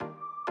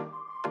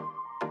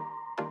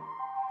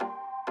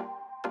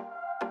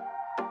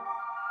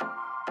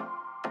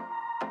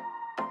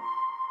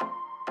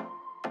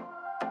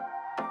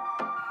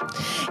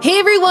Hey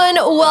everyone,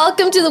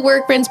 welcome to the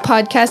Work Friends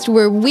podcast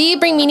where we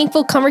bring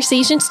meaningful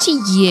conversations to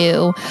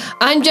you.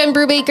 I'm Jen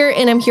Brubaker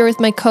and I'm here with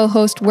my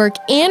co-host, work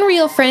and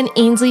real friend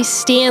Ainsley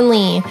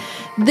Stanley.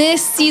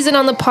 This season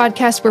on the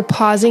podcast, we're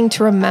pausing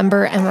to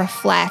remember and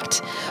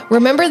reflect.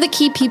 Remember the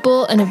key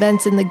people and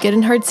events in the good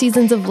and hard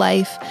seasons of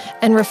life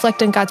and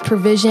reflect on God's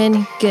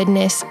provision,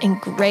 goodness,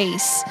 and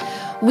grace.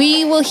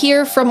 We will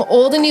hear from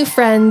old and new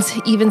friends,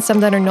 even some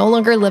that are no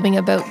longer living,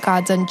 about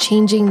God's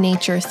unchanging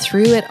nature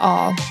through it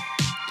all.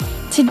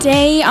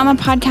 Today on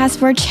the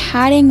podcast, we're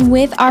chatting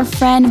with our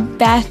friend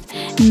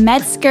Beth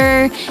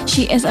Metzger.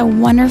 She is a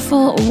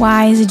wonderful,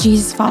 wise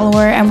Jesus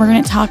follower, and we're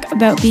going to talk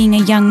about being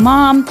a young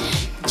mom,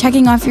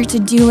 checking off your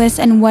to-do list,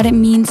 and what it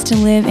means to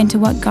live into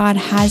what God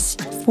has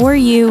for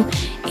you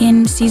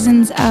in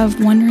seasons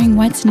of wondering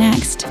what's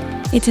next.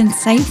 It's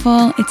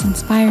insightful, it's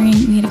inspiring.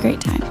 We had a great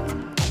time.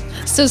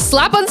 So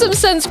slap on some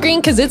sunscreen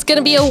because it's going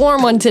to be a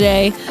warm one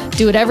today.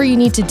 Do whatever you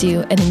need to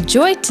do and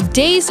enjoy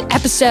today's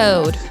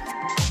episode.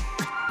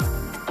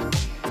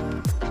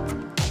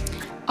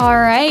 All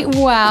right,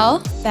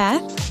 well,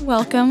 Beth,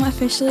 welcome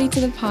officially to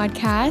the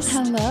podcast.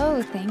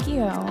 Hello, thank you.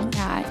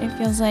 Yeah, it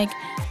feels like,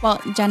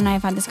 well, Jen and I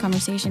have had this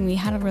conversation. We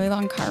had a really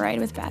long car ride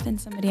with Beth and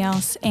somebody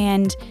else,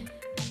 and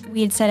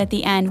we had said at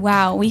the end,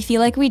 wow, we feel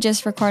like we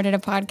just recorded a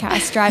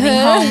podcast driving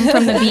home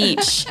from the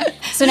beach.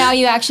 So now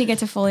you actually get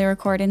to fully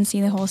record and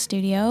see the whole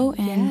studio.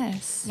 And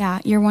Yes. yeah,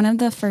 you're one of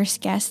the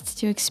first guests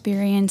to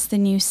experience the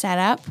new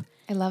setup.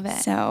 I love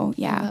it. So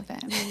yeah, I love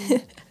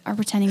it. are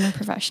pretending we're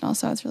professional,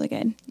 so it's really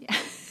good. Yeah.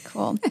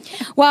 Cool.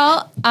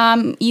 Well,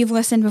 you've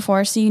listened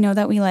before, so you know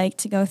that we like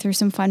to go through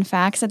some fun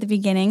facts at the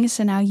beginning.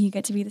 So now you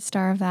get to be the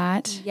star of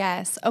that.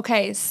 Yes.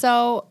 Okay.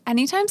 So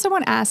anytime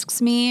someone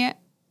asks me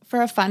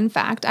for a fun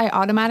fact, I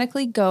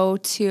automatically go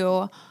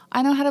to,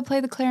 I know how to play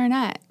the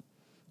clarinet.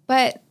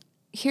 But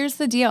here's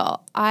the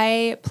deal.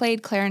 I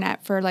played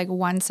clarinet for like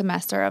one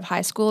semester of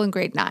high school in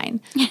grade 9.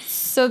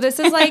 So this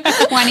is like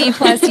 20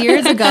 plus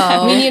years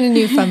ago. We need a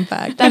new fun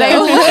fact. That I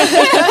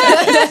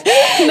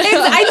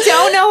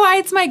don't know why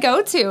it's my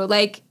go-to.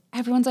 Like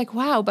everyone's like,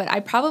 wow, but I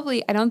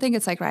don't think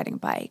it's like riding a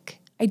bike.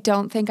 I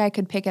don't think I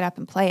could pick it up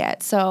and play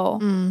it. So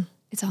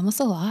it's almost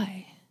a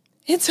lie.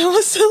 It's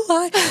almost a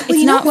lie. Well, It's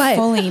you know not what?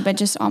 fully, but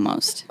just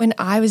almost. When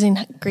I was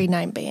in grade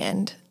 9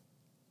 band,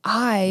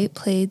 I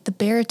played the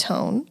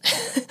baritone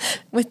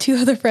with 2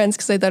 other friends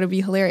because I thought it'd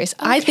be hilarious.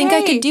 I think I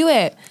Okay. could do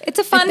it. It's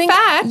a fun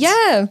fact.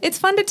 Yeah. It's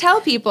fun to tell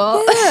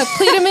people. Yeah,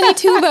 played a mini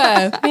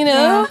tuba, you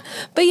know?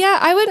 But yeah,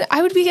 I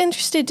would be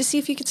interested to see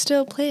if you could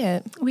still play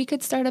it. We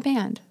could start a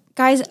band.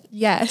 Guys,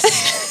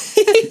 Yes.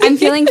 I'm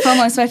feeling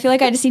FOMO, so I feel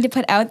like I just need to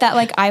put out that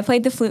like I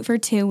played the flute for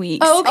 2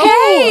 weeks.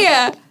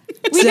 Okay.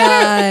 We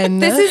gotta, Done.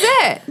 this is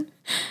it.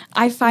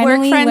 I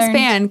finally Work Friends learned.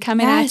 Band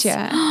coming Yes.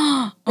 at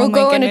you. We'll my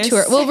go on a goodness.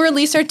 tour. We'll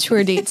release our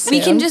tour dates soon.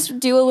 We can just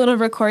do a little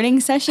recording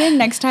session.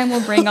 Next time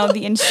we'll bring all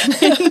the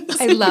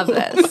instruments. I love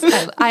this.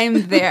 I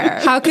am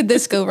there. How could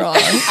this go wrong?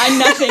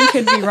 Nothing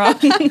could be wrong.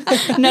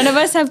 None of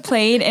us have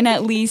played in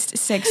at least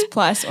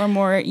 6+ or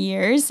more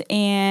years.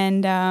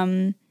 And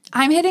I'm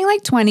hitting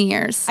like 20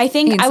 years. I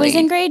think I was Ainsley.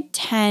 in grade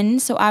 10,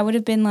 so I would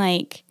have been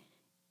like,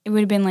 it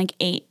would have been like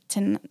 8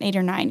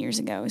 or 9 years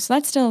ago. So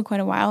that's still quite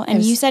a while.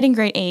 And you said in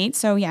grade 8,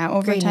 so yeah,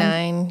 over Grade 10.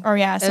 9. Or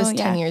yeah, That so was 10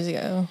 yeah. years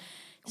ago.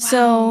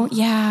 So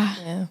yeah.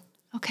 Yeah.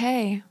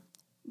 Okay.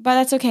 But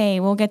that's okay.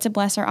 We'll get to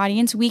bless our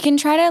audience. We can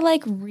try to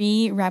like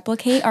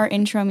replicate our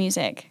intro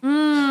music.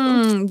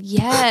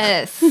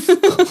 Yes.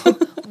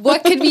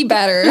 What could be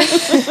better?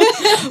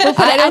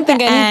 I don't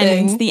think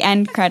anything. The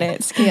end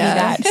credits can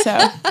Yeah. do that. So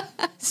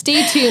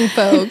Stay tuned,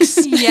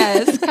 folks.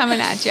 Yes, coming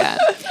at you.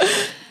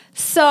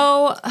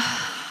 So,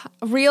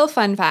 real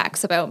fun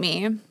facts about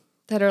me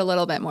that are a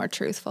little bit more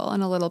truthful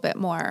and a little bit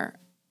more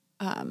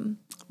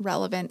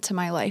relevant to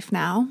my life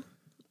now.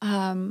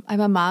 I'm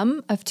a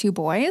mom of 2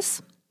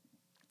 boys.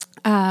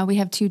 We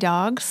have 2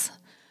 dogs.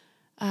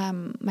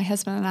 My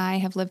husband and I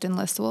have lived in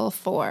Listowel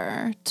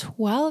for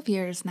 12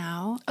 years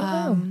now.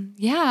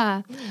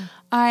 Yeah.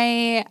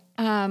 I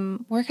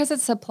work as a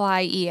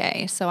supply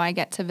EA, so I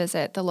get to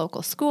visit the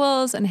local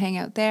schools and hang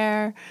out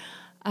there.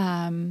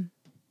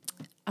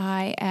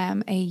 I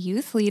am a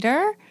youth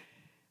leader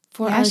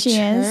for Yeah, our she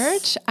is.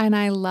 church, and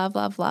I love,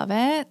 love, love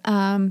it.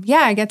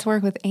 I get to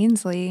work with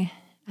Ainsley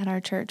at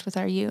our church with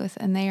our youth,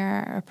 and they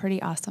are a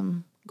pretty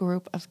awesome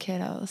group of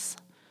kiddos.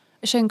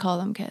 I shouldn't call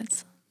them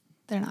kids.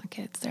 They're not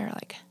kids. They're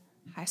like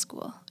high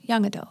school,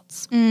 young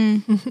adults.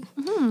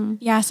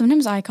 yeah,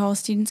 sometimes I call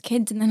students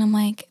kids and then I'm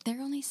like, they're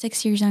only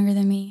 6 years younger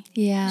than me.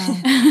 Yeah.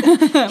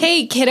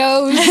 Hey,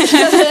 kiddos.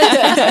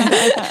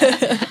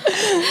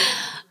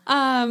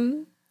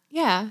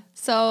 Yeah.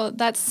 So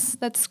that's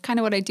kind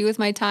of what I do with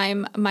my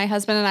time. My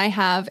husband and I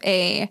have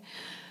a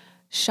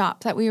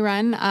shop that we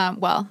run.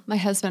 My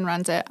husband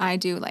runs it. I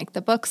do like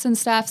the books and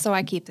stuff, so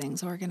I keep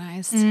things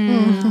organized.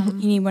 You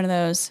need one of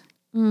those.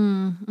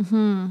 And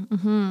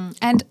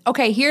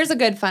okay, here's a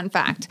good fun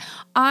fact.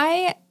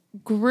 I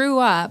grew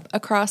up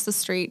across the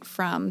street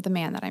from the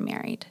man that I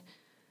married.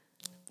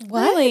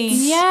 What? Really?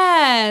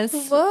 Yes.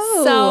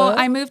 Whoa. So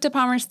I moved to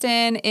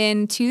Palmerston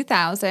in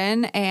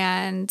 2000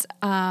 and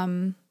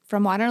from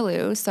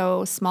Waterloo,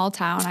 so small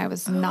town. I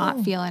was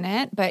not feeling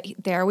it, but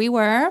there we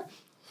were.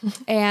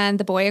 And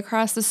the boy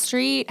across the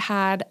street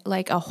had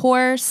like a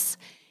horse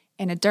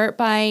and a dirt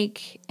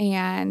bike,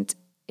 and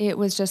it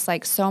was just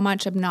like so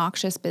much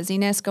obnoxious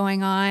busyness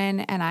going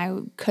on, and I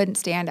couldn't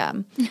stand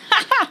him.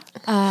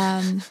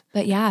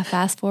 But yeah,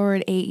 fast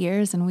forward 8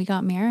 years and we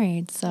got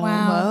married. So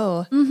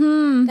Wow.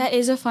 Whoa. That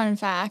is a fun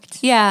fact.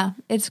 yeah,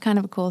 it's kind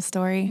of a cool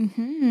story.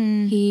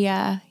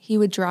 He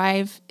would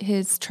drive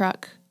his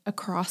truck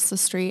across the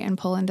street and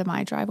pull into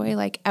my driveway,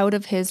 like out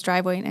of his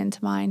driveway and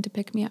into mine to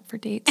pick me up for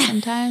dates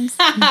sometimes.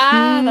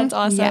 That's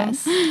awesome.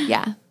 Yes.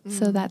 Yeah.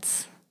 So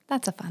that's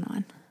a fun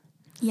one.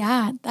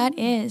 Yeah, that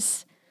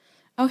is.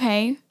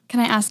 Okay. Can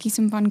I ask you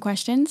some fun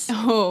questions?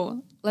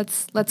 Oh,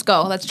 let's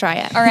go. Let's try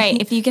it. All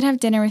right. If you could have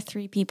dinner with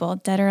 3 people,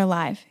 dead or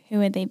alive, who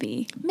would they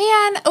be?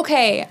 Man,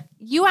 okay.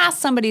 You asked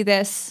somebody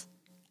this,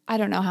 I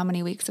don't know how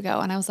many weeks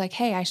ago, and I was like,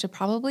 hey, I should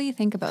probably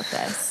think about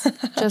this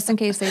just in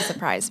case they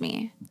surprise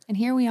me. And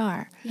here we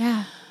are.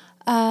 Yeah.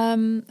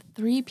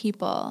 3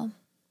 people.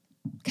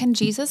 Can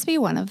Jesus be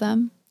one of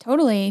them?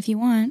 Totally, if you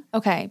want.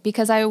 Okay,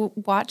 because I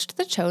watched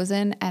The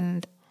Chosen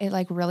and it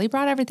like really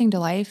brought everything to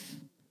life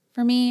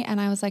for me. And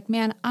I was like,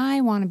 man, I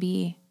want to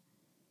be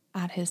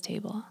at his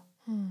table.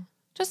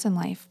 Just in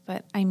life.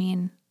 But I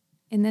mean,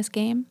 in this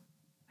game,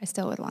 I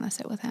still would want to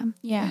sit with him.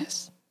 Yeah.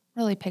 Yes.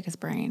 Really pick his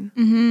brain.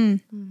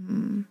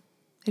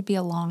 It'd be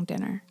a long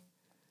dinner.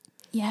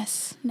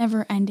 Yes.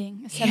 Never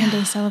ending. A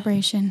 7-day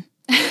celebration.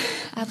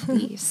 At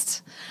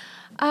least.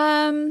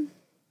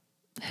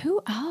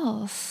 Who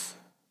else?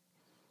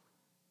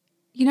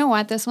 You know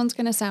what? This one's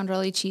going to sound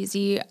really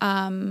cheesy.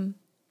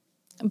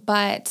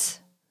 But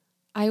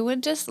I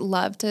would just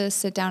love to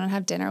sit down and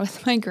have dinner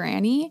with my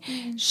granny.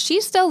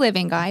 She's still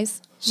living,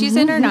 guys. She's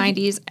in her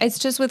 90s. It's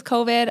just with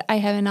COVID, I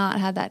have not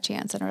had that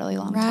chance in a really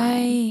long time.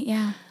 Right.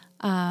 Yeah.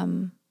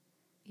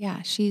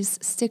 Yeah, she's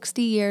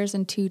 60 years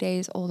and 2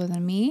 days older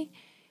than me.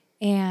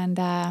 And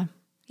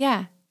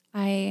yeah,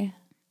 I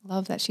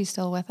love that she's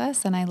still with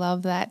us. And I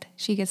love that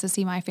she gets to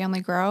see my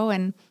family grow.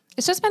 And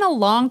it's just been a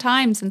long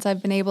time since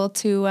I've been able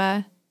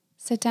to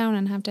sit down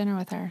and have dinner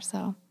with her.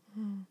 So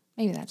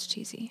maybe that's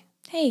cheesy.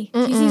 Hey,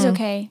 Jeezy's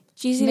okay.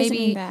 Jeezy doesn't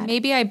mean bad.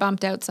 Maybe I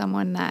bumped out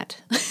someone that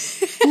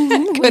Well,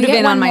 could you have get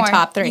been one on my more.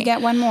 top 3. You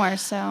get one more,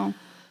 so.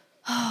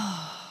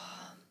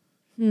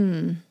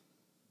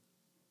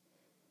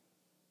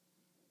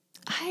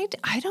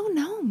 I don't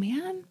know,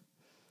 man.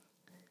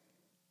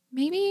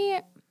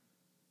 Maybe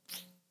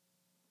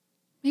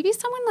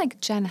someone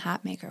like Jen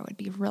Hatmaker would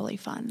be really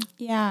fun.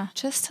 Yeah.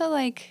 Just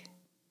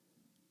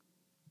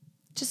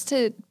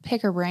to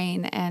pick her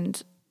brain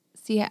and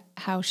see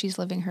how she's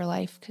living her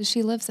life, because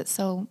she lives it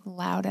so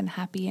loud and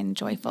happy and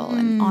joyful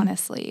and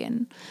honestly,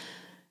 and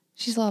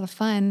she's a lot of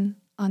fun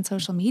on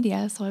social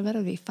media, so I bet it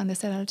would be fun to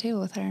sit at a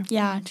table with her.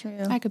 Yeah,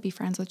 true. I could be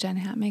friends with Jen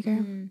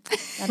Hatmaker.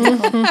 That'd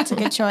be cool. That's a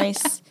good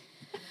choice.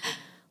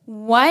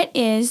 What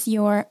is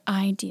your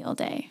ideal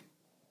day?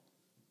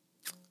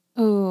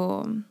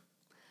 Ooh.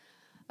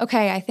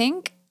 Okay, I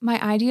think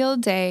my ideal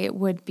day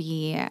would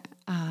be a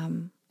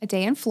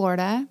day in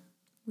Florida.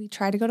 We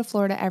try to go to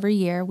Florida every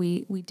year.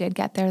 We did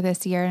get there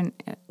this year, and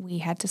we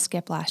had to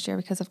skip last year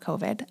because of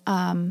COVID.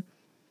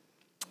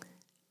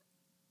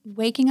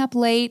 Waking up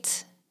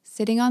late,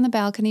 sitting on the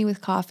balcony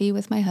with coffee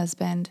with my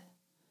husband,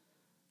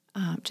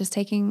 just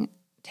taking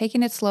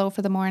it slow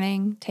for the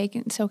morning,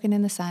 soaking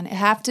in the sun. It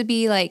have to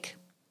be like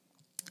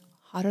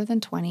hotter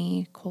than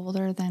 20,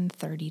 colder than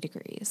 30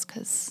 degrees,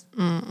 because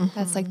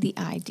that's like the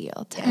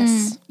ideal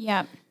test.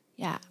 Yep.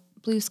 Yeah.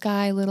 Blue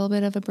sky, a little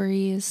bit of a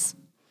breeze.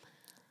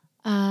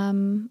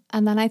 And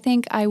then I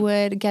think I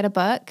would get a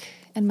book,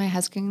 and my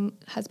husband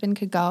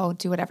could go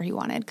do whatever he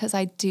wanted, because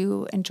I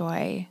do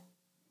enjoy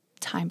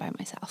time by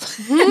myself.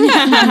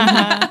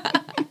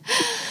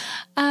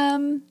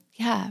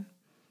 Yeah.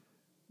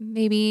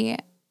 Maybe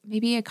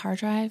a car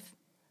drive,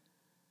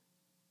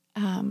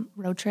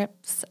 road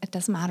trips. It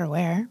doesn't matter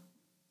where,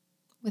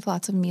 with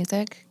lots of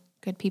music,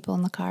 good people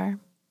in the car,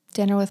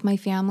 dinner with my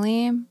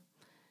family,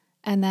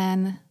 and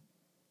then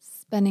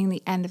spending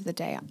the end of the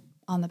day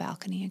on the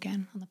balcony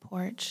again, on the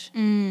porch,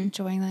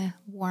 enjoying the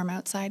warm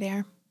outside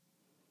air.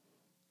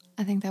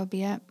 I think that would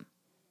be it.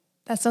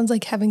 That sounds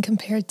like heaven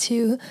compared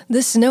to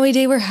the snowy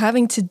day we're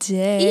having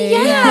today.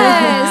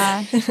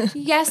 Yes.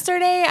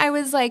 Yesterday, I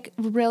was like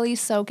really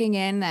soaking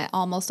in that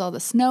almost all the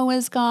snow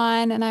is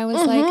gone. And I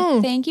was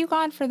like, thank you,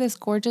 God, for this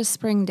gorgeous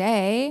spring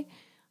day.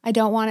 I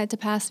don't want it to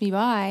pass me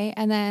by.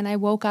 And then I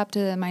woke up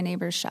to my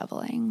neighbors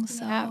shoveling.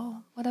 So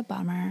what a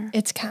bummer.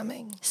 It's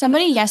coming.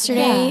 Somebody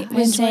yesterday I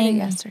was enjoyed saying, it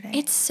yesterday.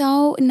 it's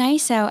so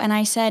nice out. And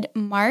I said,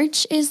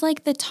 March is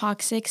like the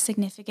toxic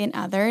significant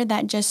other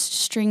that just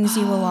strings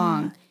you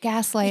along.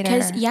 Gaslighter.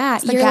 Because,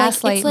 it's the you're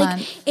gaslight like,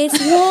 month. it's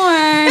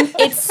warm,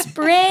 it's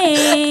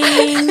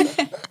spring.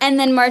 And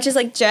then March is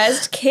like,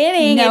 just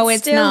kidding. No,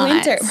 it's still not.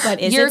 winter.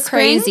 But is You're it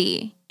spring?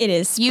 crazy. It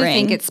is spring. You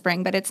think it's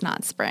spring, but it's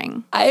not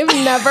spring. I've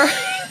never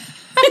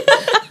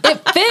It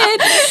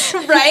fits.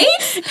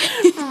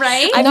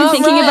 Right? I've been Not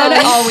thinking about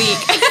it wrong. all week.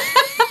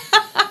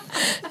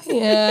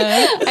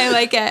 Yeah. I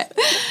like it.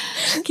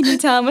 Can you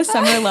tell I'm a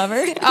summer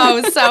lover?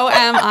 Oh, so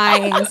am I,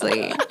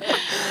 Ainsley.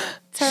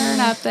 Turn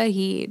up the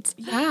heat.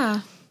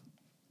 Yeah.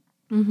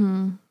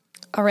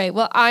 All right.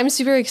 Well, I'm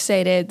super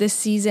excited. This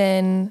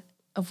season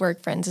of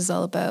Work Friends is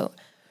all about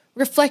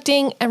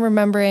reflecting and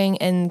remembering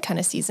and kind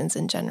of seasons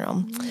in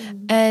general.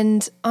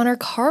 And on our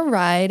car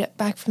ride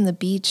back from the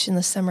beach in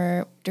the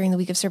summer during the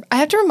week of Serve, I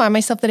have to remind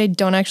myself that I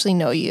don't actually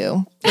know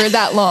you for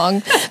that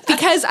long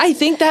because I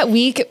think that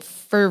week,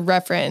 for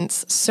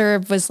reference,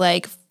 Serve was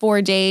like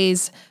 4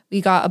 days.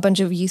 We got a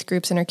bunch of youth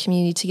groups in our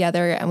community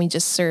together and we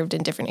just served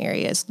in different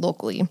areas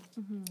locally.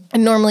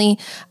 And normally,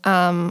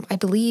 I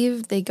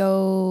believe they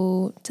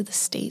go to the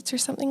States or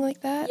something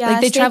like that. Yeah,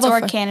 like they States travel or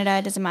for- Canada,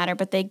 it doesn't matter,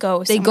 but they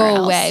go they somewhere go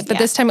else. away. But Yeah.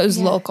 this time it was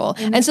local.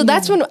 And so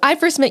that's when I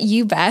first met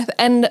you, Beth,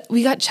 and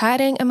we got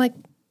chatting. I'm like,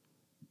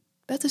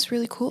 Beth is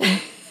really cool.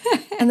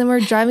 And then we're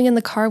driving in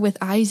the car with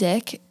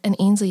Isaac and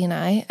Ainsley and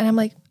I, and I'm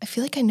like, I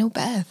feel like I know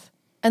Beth.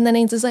 And then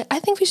Ainsley's like, I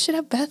think we should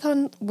have Beth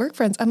on Work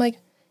Friends. I'm like,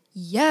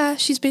 yeah,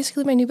 she's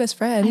basically my new best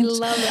friend. I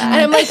love that. And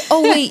I'm like,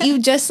 oh wait, you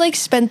just like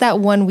spent that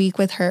 1 week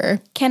with her.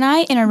 Can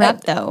I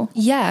interrupt though?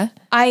 Yeah.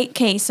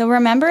 So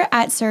remember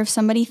at Serve,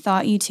 somebody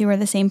thought you two were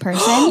the same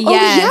person?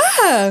 Yes.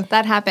 Oh, yeah.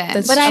 That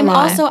happened. But I'm Come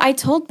on. also, I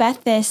told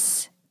Beth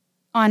this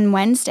on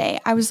Wednesday.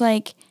 I was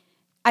like,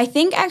 I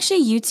think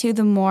actually you two,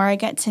 the more I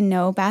get to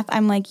know Beth,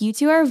 I'm like, you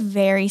two are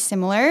very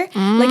similar.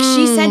 Like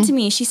she said to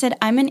me, she said,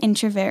 I'm an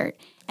introvert.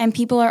 And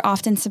people are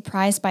often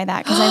surprised by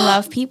that because I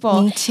love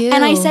people. Me too.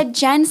 And I said,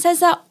 Jen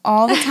says that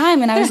all the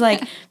time. And I was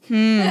like,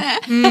 Maybe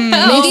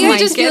Oh I my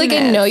just feel like I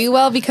goodness. know you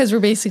well because we're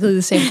basically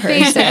the same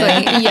person.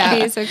 Basically. Yeah.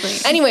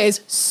 Basically. Anyways,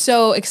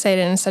 so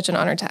excited and such an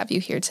honor to have you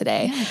here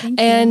today.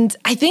 And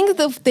I think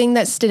the thing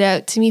that stood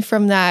out to me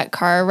from that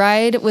car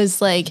ride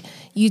was like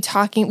we were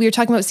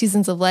talking about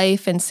seasons of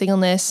life and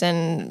singleness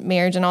and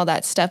marriage and all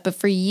that stuff. But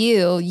for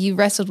you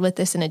wrestled with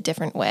this in a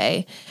different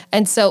way.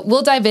 And so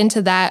we'll dive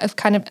into that of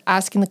kind of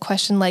asking the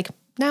question like,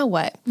 now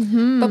what?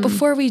 But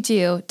before we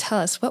do, tell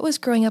us, what was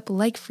growing up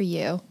like for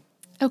you?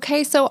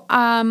 Okay, so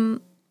I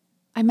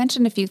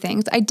mentioned a few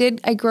things. I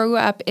grew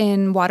up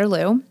in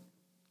Waterloo.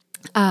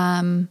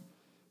 Mom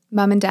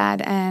and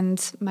dad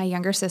and my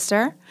younger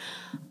sister.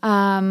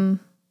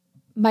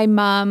 My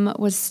mom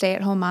was a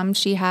stay-at-home mom.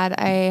 She had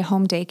a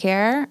home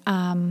daycare.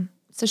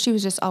 So she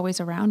was just always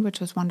around, which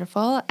was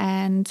wonderful.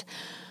 And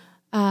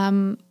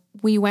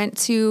we went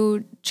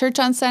to church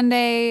on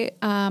Sunday,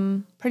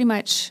 pretty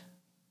much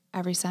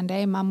every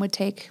Sunday. Mom would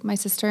take my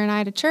sister and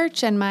I to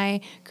church, and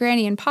my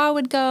granny and pa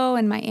would go,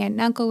 and my aunt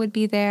and uncle would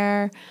be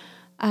there.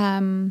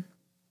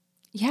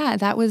 Yeah,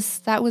 that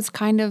was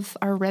kind of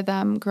our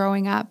rhythm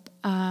growing up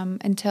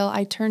until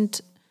I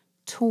turned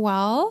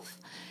 12.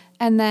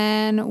 And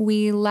then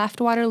we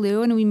left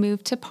Waterloo and we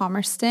moved to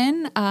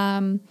Palmerston.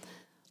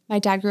 My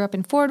dad grew up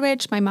in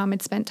Fordwich. My mom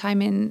had spent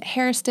time in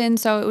Harriston.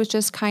 So it was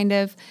just kind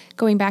of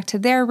going back to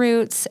their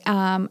roots,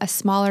 a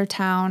smaller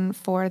town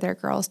for their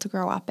girls to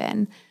grow up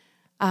in.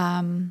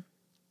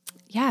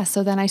 Yeah,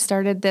 so then I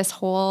started this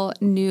whole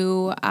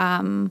new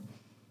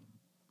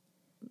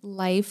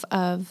life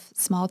of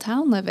small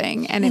town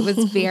living, and it was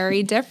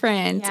very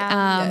different.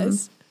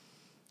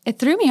 It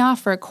threw me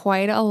off for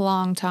quite a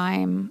long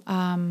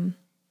time.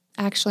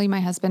 Actually, my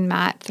husband,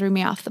 Matt, threw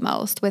me off the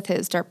most with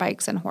his dirt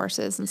bikes and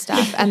horses and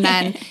stuff. And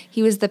then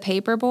he was the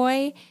paper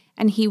boy,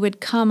 and he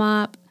would come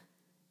up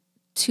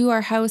to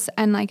our house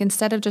and like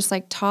instead of just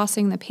like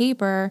tossing the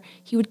paper,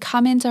 he would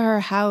come into our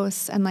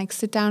house and like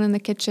sit down in the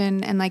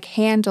kitchen and like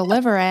hand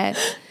deliver it.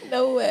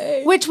 No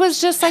way. Which was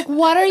just like,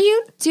 what are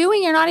you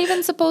doing? You're not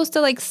even supposed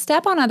to like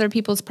step on other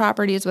people's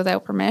properties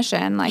without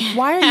permission. Like,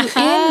 why are you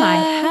in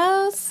my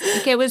house?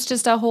 Like, it was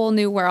just a whole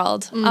new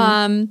world.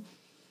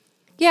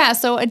 Yeah,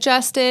 so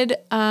adjusted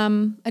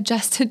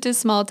to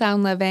small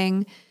town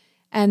living,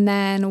 and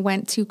then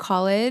went to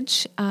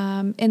college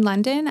in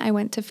London. I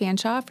went to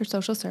Fanshawe for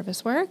social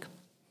service work.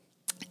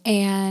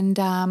 And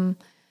once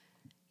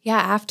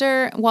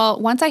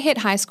I hit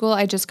high school,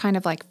 I just kind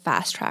of like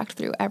fast tracked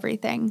through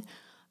everything.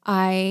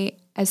 As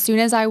soon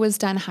as I was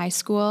done high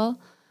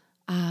school,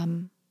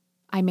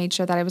 I made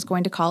sure that I was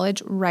going to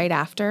college right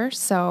after.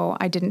 So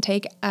I didn't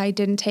take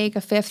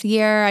a fifth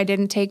year. I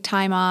didn't take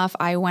time off.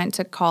 I went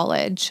to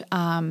college.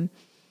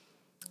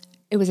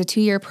 It was a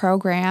 2-year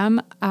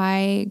program.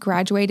 I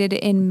graduated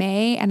in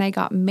May and I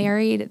got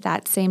married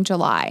that same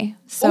July.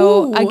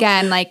 So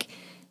again, like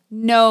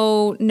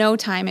no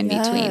time in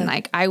between.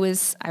 Like I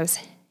was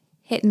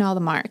hitting all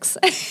the marks.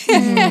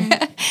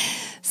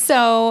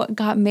 So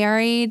got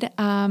married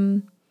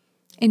in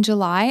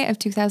July of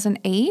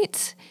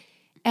 2008.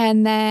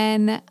 And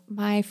then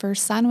my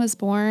first son was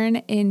born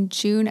in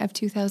June of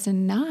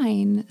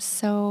 2009.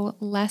 So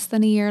less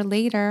than a year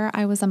later,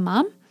 I was a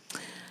mom.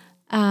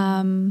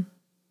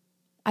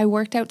 I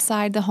worked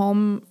outside the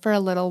home for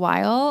a little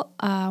while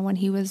when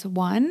he was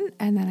 1,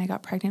 and then I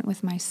got pregnant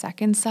with my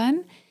second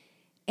son.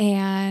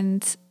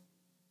 And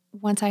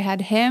once I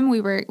had him,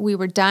 we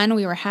were done.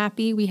 We were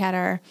happy. We had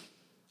our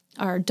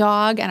our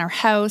dog and our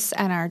house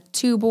and our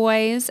 2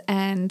 boys.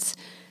 And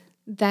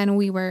then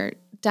we were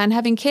done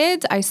having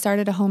kids. I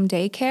started a home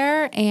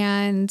daycare,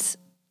 and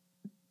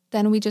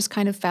then we just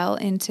kind of fell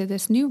into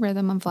this new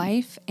rhythm of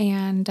life.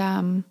 And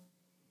then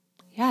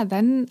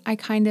I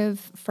kind of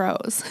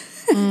froze.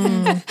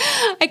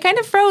 I kind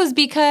of froze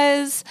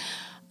because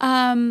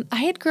I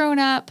had grown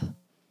up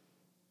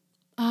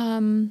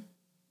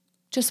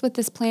just with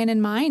this plan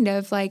in mind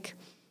of like,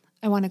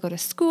 I want to go to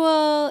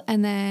school,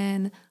 and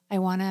then I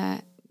want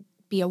to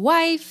be a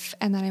wife,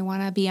 and then I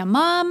want to be a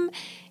mom.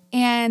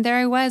 And there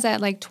I was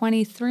at like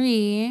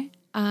 23,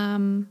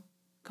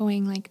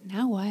 going like,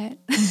 now what?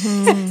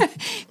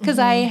 Because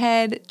I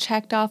had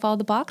checked off all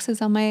the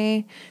boxes on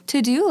my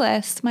to-do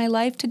list. My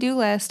life to-do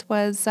list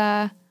was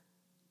done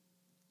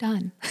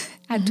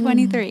at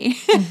 23.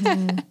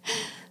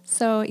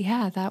 So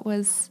yeah, that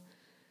was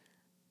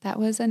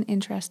an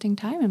interesting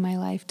time in my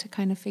life to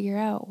kind of figure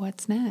out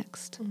what's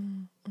next.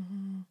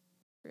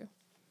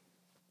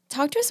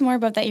 Talk to us more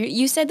about that.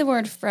 You said the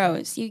word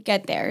froze. You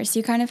get there. So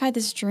you kind of had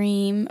this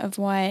dream of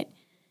what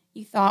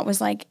you thought was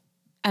like,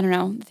 I don't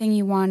know, the thing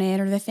you wanted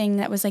or the thing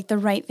that was like the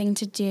right thing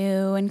to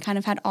do, and kind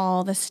of had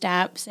all the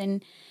steps.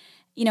 And,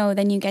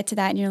 then you get to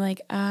that and you're like,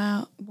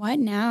 what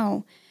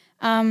now?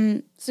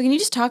 So can you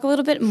just talk a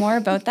little bit more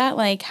about that?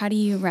 Like, how do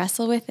you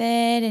wrestle with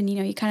it? And,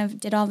 you kind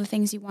of did all the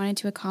things you wanted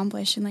to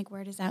accomplish, and like,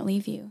 where does that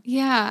leave you?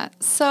 Yeah.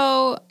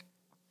 So,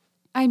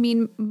 I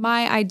mean,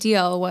 my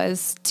ideal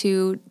was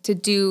to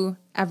do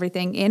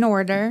everything in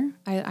order.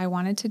 I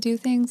wanted to do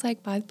things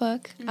like by the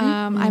book.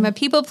 I'm a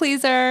people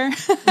pleaser.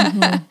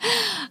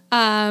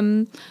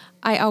 I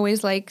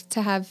always like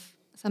to have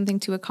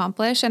something to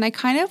accomplish. And I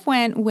kind of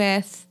went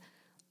with,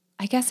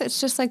 I guess it's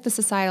just like the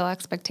societal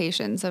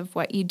expectations of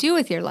what you do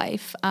with your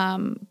life.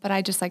 But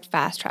I just like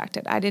fast tracked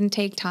it. I didn't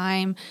take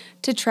time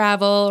to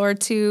travel or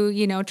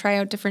to, try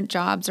out different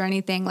jobs or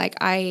anything. Like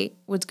I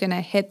was going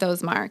to hit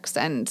those marks.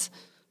 And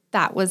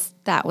that was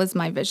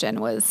my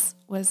vision was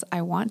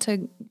I want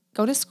to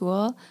go to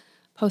school,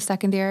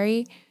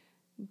 post-secondary,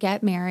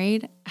 get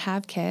married,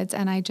 have kids.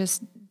 And I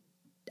just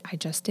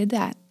did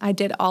that. I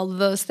did all of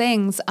those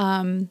things.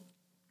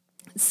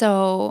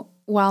 So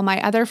while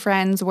my other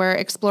friends were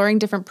exploring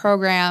different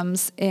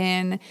programs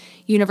in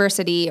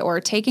university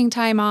or taking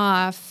time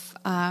off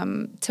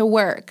to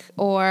work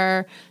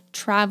or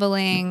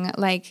traveling,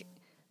 like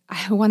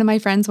one of my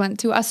friends went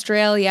to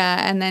Australia,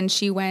 and then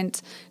she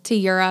went to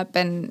Europe,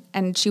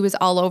 and she was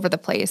all over the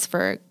place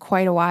for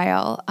quite a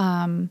while.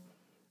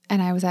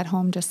 And I was at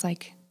home just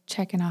like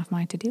checking off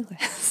my to-do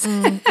list.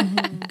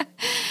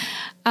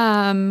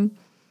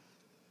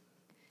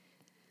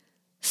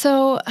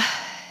 So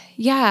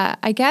yeah,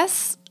 I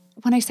guess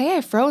when I say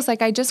I froze,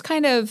 like I just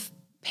kind of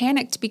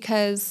panicked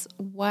because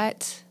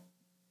what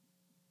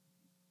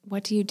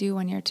do you do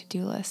when your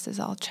to-do list is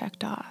all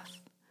checked off?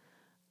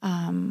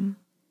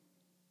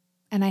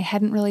 And I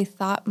hadn't really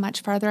thought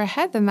much farther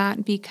ahead than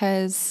that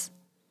because,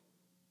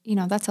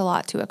 that's a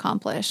lot to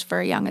accomplish for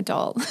a young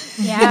adult.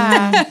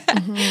 Yeah.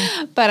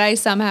 But I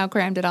somehow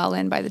crammed it all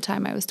in. By the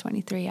time I was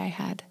 23, I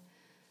had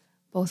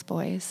both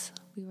boys.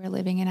 We were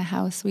living in a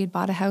house. We had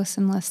bought a house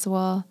in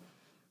Listowel.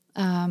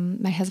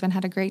 My husband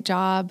had a great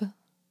job.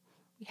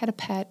 We had a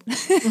pet.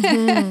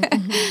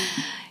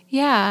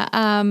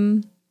 Yeah.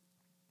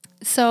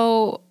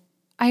 So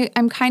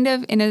I'm kind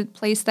of in a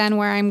place then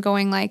where I'm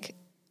going like,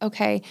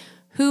 okay,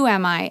 who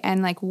am I?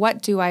 And like,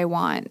 what do I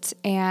want?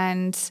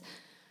 And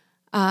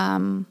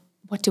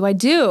what do I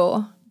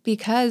do?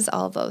 Because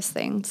all of those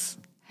things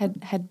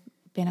had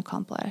been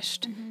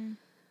accomplished.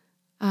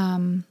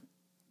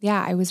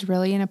 Yeah, I was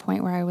really in a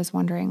point where I was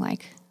wondering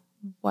like,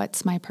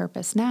 what's my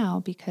purpose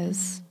now?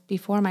 Because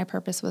before my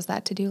purpose was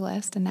that to-do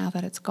list, and now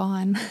that it's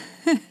gone,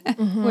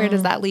 where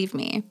does that leave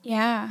me?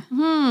 Yeah.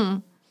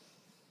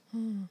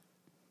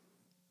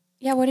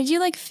 Yeah, what did you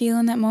like feel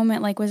in that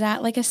moment? Like, was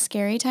that like a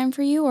scary time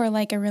for you, or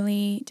like a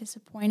really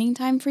disappointing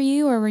time for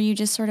you? Or were you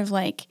just sort of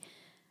like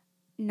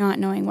not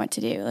knowing what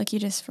to do? Like you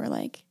just were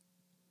like...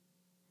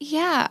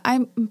 Yeah,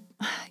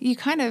 you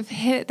kind of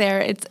hit it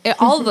there. It's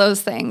all of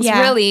those things,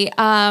 really.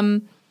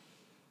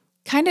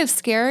 Kind of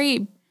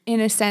scary in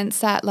a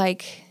sense that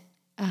like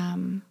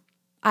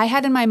I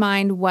had in my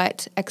mind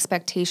what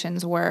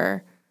expectations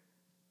were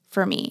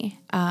for me.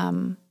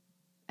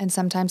 And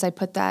sometimes I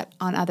put that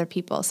on other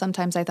people.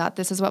 Sometimes I thought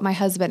this is what my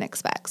husband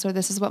expects, or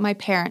this is what my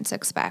parents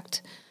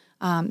expect.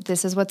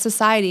 This is what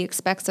society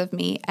expects of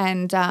me.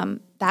 And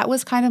that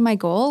was kind of my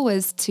goal,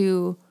 was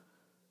to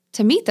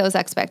meet those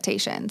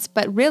expectations.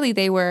 But really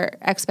they were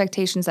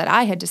expectations that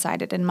I had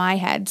decided in my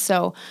head.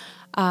 So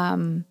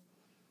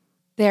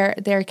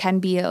there can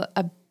be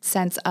a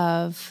sense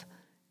of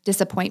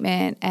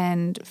disappointment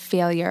and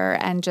failure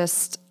and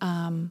just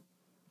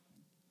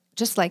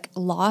like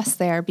loss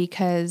there,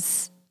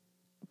 because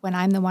when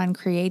I'm the one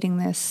creating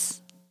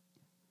this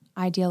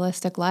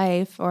idealistic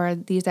life or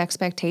these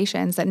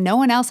expectations that no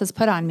one else has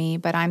put on me,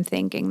 but I'm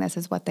thinking this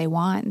is what they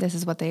want, this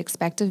is what they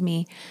expect of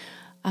me,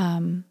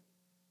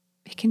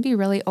 it can be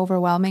really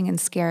overwhelming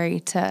and scary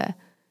to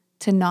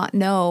not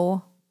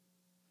know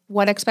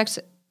what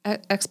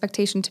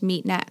expectation to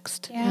meet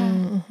next.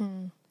 Yeah.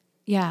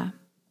 Yeah.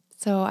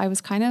 So I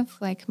was kind of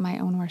like my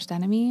own worst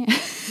enemy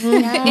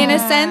in a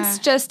sense,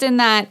 just in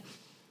that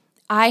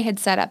I had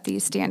set up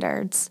these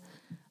standards.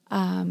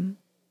 And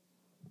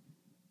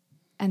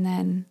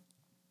then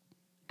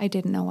I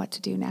didn't know what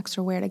to do next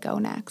or where to go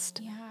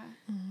next. Yeah.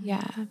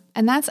 Yeah.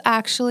 And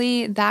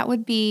that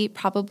would be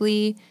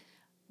probably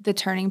the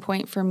turning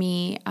point for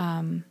me,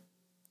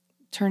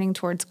 turning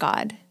towards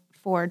God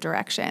for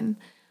direction.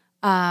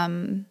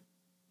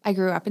 I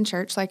grew up in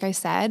church, like I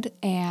said,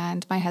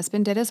 and my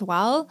husband did as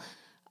well.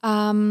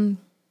 But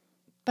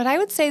I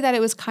would say that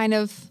it was kind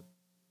of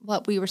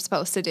what we were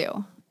supposed to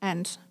do.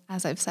 And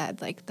as I've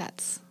said, like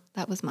that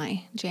was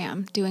my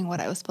jam, doing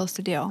what I was supposed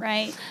to do.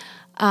 Right.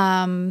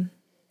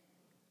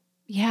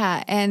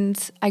 Yeah.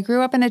 And I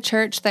grew up in a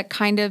church that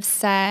kind of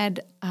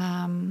said,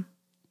 when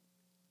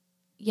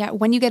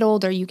you get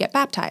older, you get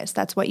baptized.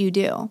 That's what you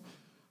do.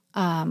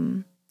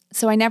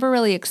 So I never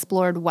really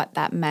explored what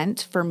that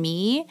meant for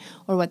me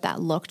or what that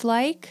looked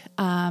like.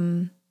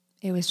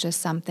 It was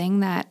just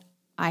something that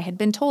I had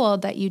been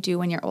told that you do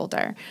when you're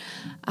older.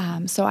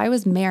 So I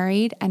was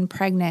married and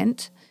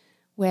pregnant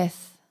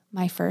with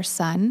my first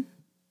son,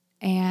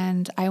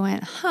 and I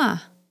went,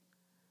 I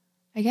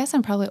guess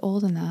I'm probably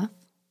old enough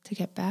to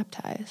get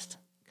baptized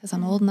because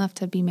I'm old enough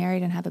to be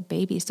married and have a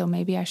baby, so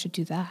maybe I should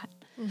do that.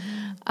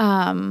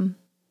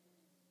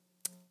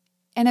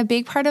 And a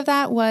big part of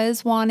that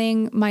was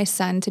wanting my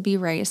son to be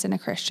raised in a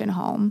Christian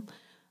home.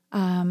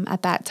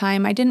 At that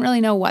time, I didn't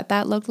really know what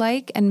that looked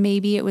like, and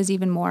maybe it was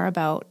even more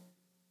about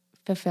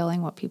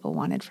fulfilling what people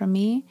wanted from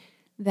me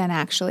than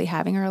actually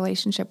having a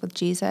relationship with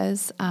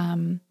Jesus.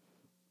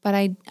 But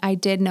I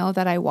did know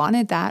that I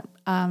wanted that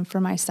for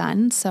my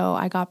son, so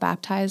I got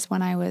baptized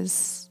when I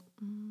was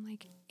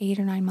 8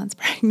 or 9 months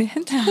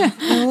pregnant.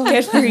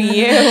 Good for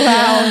you.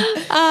 Wow.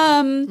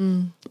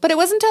 But it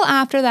wasn't until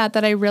after that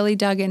I really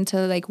dug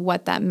into like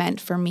what that meant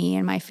for me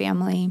and my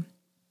family.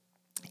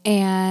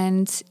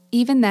 And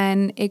even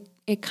then,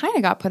 it kind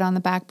of got put on the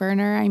back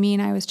burner. I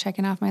mean, I was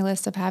checking off my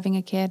list of having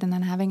a kid and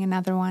then having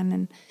another one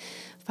and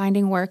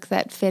finding work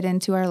that fit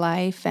into our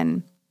life.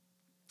 And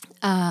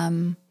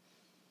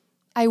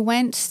I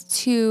went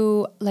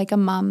to like a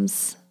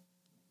mom's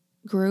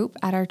group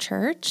at our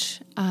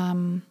church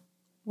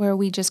where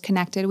we just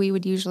connected. We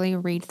would usually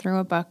read through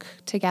a book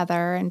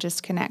together and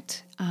just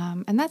connect.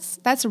 And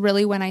that's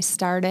really when I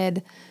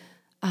started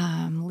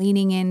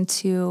leaning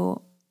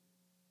into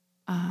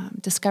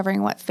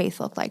discovering what faith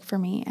looked like for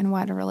me and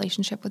what a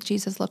relationship with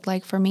Jesus looked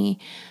like for me.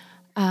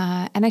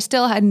 And I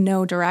still had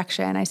no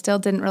direction. I still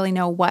didn't really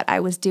know what I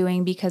was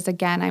doing because,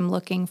 again, I'm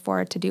looking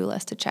for a to-do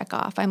list to check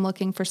off. I'm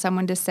looking for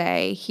someone to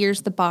say,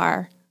 here's the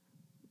bar,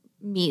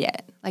 meet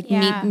it. Like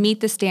meet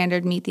the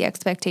standard, meet the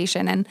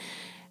expectation. And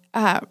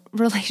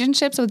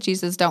relationships with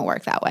Jesus don't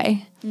work that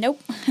way.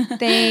 Nope.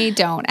 They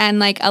don't. And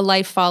like a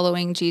life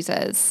following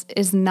Jesus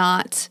is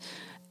not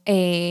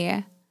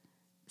a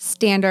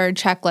standard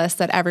checklist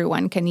that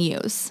everyone can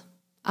use.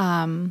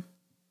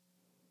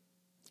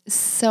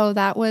 So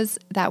that was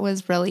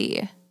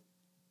really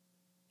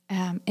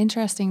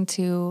interesting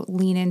to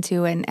lean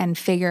into and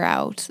figure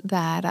out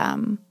that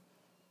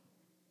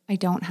I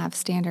don't have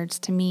standards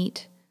to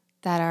meet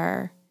that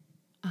are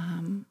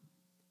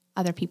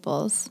other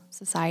people's,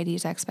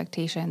 society's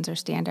expectations or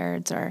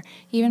standards, or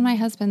even my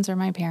husband's or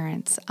my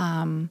parents.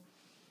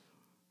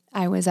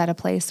 I was at a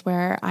place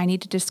where I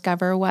need to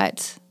discover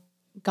what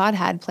God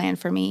had planned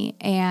for me.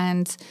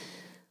 And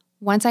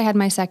once I had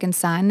my second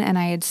son and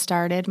I had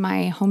started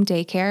my home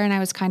daycare and I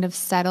was kind of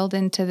settled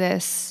into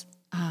this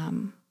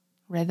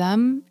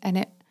rhythm,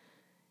 and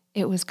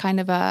it was kind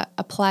of a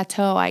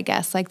plateau, I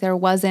guess. Like there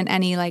wasn't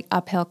any like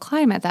uphill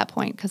climb at that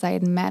point because I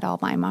had met all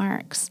my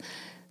marks.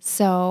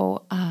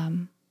 So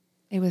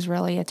it was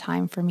really a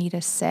time for me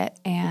to sit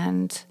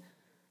and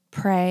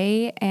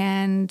pray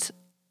and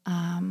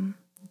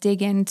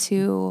dig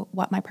into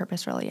what my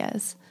purpose really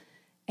is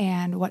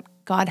and what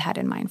God had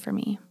in mind for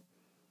me.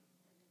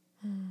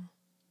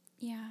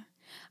 Yeah.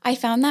 I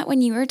found that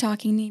when you were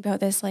talking to me about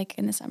this, like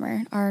in the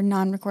summer, our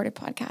non-recorded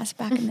podcast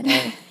back in the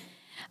day,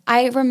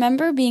 I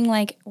remember being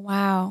like,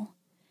 wow,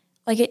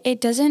 like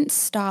it doesn't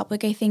stop.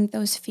 Like I think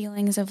those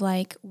feelings of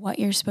like what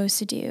you're supposed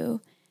to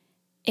do,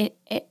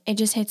 it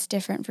just hits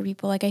different for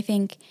people. Like I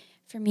think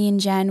for me and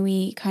Jen,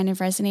 we kind of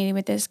resonated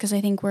with this because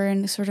I think we're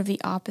in sort of the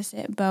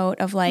opposite boat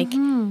of like,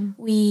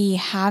 we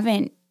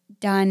haven't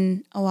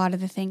done a lot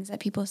of the things that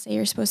people say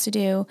you're supposed to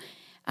do.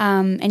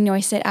 And you know, I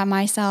sit at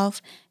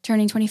myself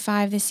turning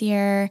 25 this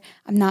year.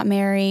 I'm not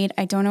married.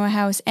 I don't know a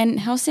house, and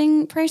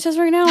housing prices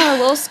right now are a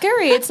little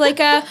scary. It's like,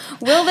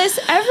 will this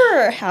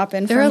ever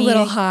happen for me? They're a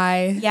little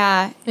high.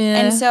 Yeah.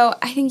 And so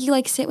I think you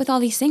like sit with all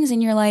these things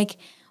and you're like,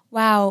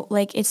 wow,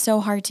 like it's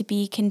so hard to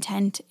be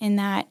content in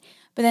that.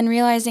 But then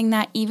realizing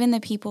that even the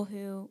people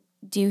who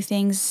do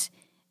things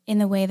in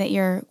the way that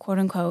you're quote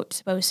unquote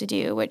supposed to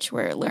do, which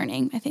we're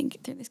learning, I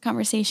think, through this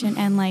conversation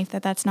and life,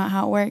 that that's not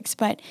how it works.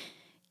 But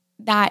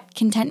that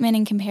contentment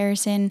and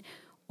comparison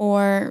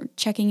or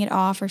checking it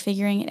off or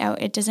figuring it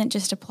out, it doesn't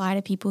just apply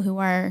to people who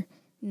are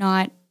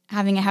not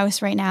having a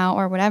house right now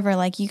or whatever,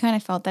 like you kind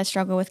of felt that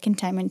struggle with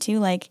contentment too.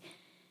 Like,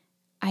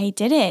 I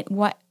did it.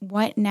 What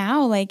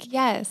now? Like,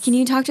 Yes. Can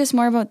you talk to us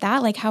more about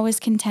that? Like, how is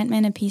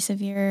contentment a piece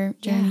of your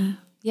journey?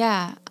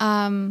 Yeah.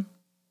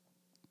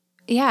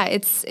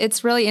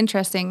 It's really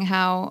interesting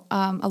how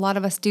a lot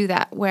of us do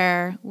that,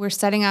 where we're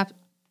setting up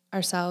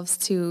ourselves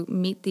to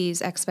meet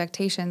these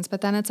expectations,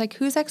 but then it's like,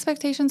 whose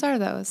expectations are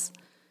those?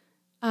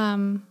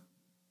 And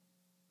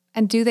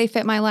do they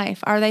fit my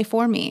life? Are they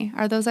for me?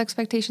 Are those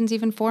expectations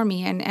even for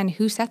me? And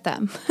who set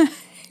them?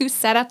 Who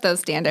set up those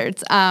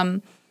standards?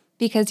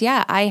 Because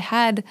I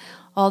had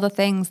all the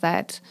things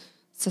that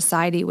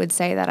society would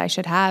say that I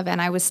should have, and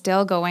I was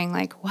still going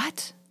like,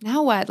 what?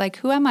 Now what? Like,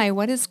 who am I?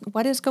 What is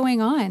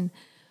going on?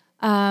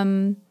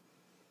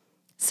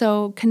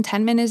 So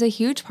contentment is a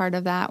huge part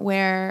of that,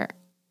 where,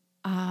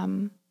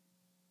 in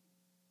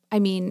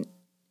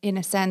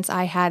a sense,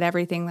 I had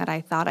everything that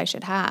I thought I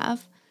should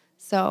have.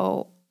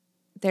 So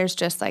there's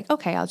just like,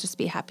 okay, I'll just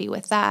be happy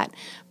with that.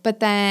 But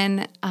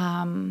then,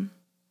 I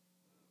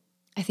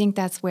think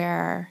that's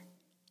where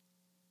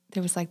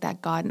there was like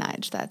that God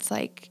nudge that's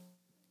like,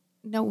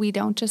 no, we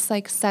don't just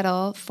like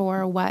settle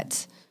for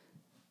what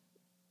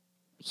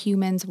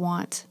humans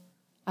want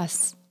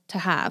us to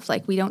have.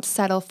 Like, we don't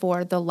settle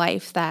for the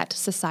life that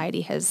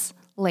society has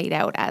laid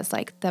out as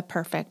like the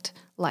perfect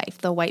life,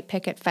 the white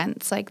picket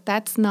fence. Like,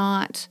 that's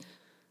not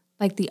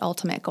like the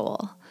ultimate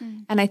goal.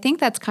 And I think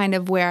that's kind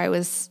of where I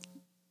was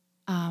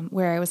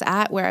where I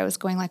was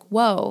going like,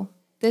 whoa,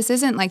 this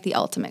isn't like the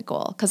ultimate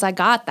goal. Cause I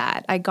got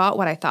that. I got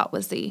what I thought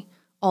was the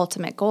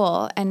ultimate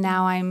goal. And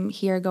now I'm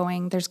here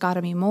going, there's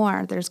gotta be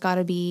more. There's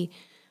gotta be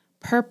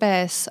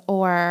purpose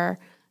or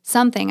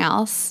something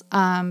else.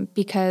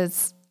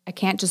 Because I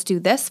can't just do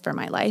this for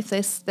my life.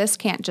 This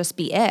can't just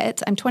be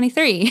it. I'm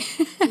 23.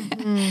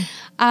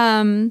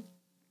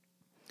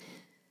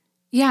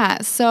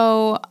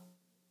 So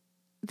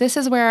this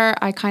is where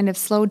I kind of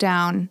slowed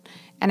down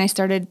and I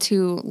started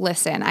to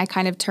listen. I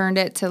kind of turned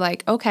it to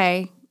like,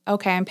 okay,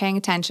 I'm paying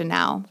attention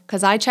now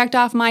because I checked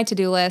off my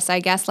to-do list. I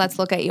guess let's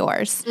look at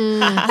yours.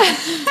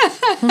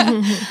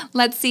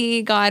 Let's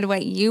see, God,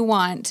 what you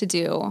want to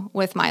do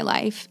with my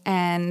life.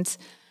 And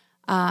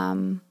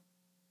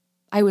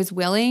I was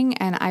willing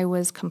and I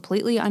was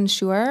completely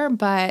unsure,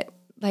 but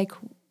like,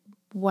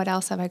 what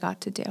else have I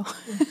got to do?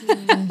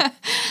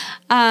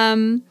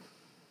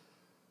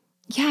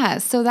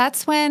 So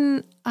that's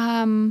when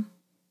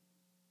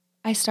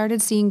I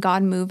started seeing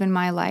God move in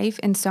my life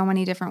in so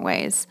many different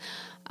ways.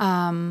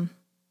 When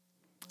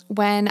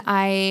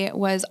I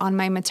was on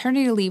my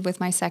maternity leave with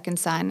my second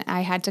son,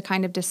 I had to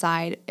kind of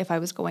decide if I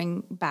was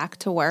going back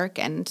to work,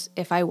 and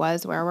if I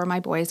was, where were my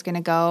boys going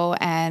to go?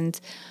 And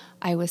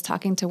I was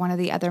talking to one of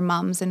the other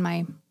moms in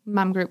my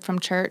mom group from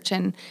church,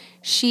 and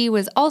she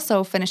was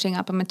also finishing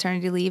up a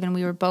maternity leave, and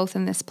we were both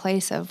in this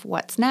place of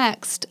what's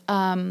next.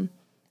 And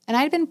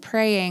I'd been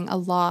praying a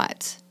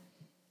lot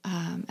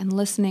and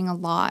listening a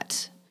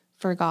lot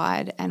for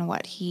God and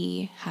what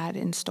he had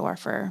in store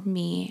for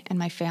me and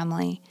my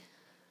family.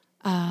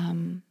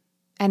 And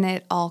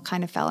it all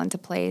kind of fell into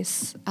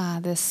place.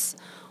 This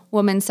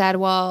woman said,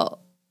 well,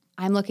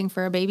 I'm looking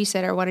for a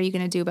babysitter. What are you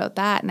going to do about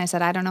that? And I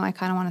said, I don't know. I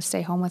kind of want to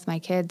stay home with my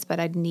kids, but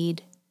I'd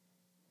need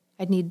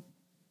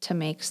to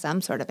make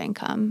some sort of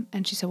income.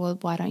 And she said, well,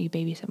 why don't you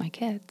babysit my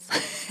kids?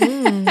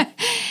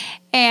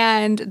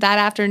 And that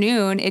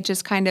afternoon, it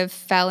just kind of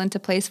fell into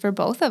place for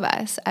both of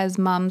us as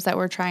moms that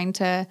were trying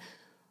to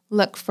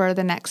look for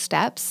the next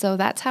steps. So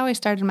that's how I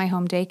started my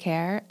home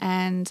daycare.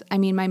 And I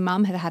mean, my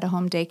mom had a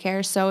home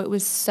daycare, so it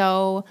was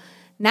so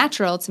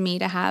natural to me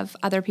to have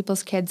other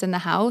people's kids in the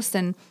house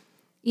and,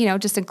 you know,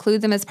 just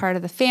include them as part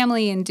of the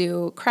family and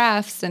do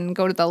crafts and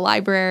go to the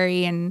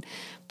library and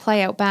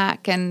play out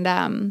back.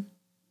 And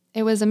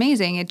it was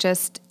amazing. It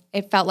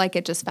felt like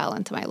it just fell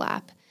into my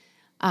lap.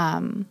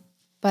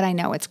 But I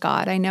know it's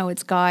God. I know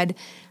it's God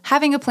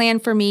having a plan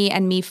for me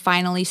and me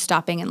finally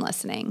stopping and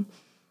listening.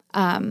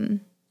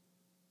 And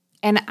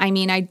I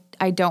mean,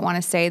 I don't want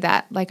to say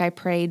that like I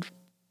prayed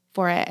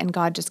for it and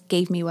God just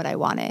gave me what I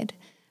wanted,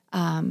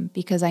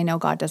 because I know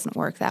God doesn't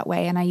work that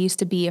way. And I used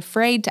to be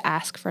afraid to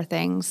ask for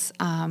things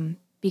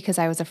because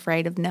I was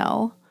afraid of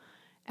no.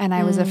 And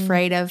I was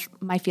afraid of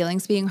my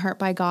feelings being hurt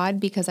by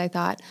God because I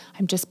thought,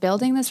 I'm just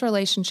building this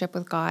relationship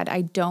with God.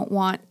 I don't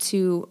want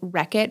to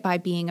wreck it by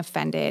being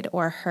offended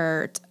or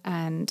hurt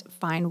and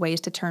find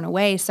ways to turn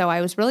away. So I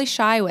was really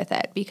shy with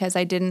it because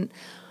I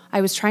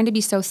was trying to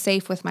be so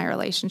safe with my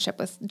relationship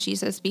with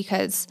Jesus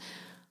because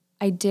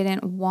I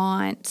didn't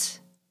want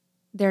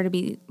there to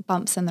be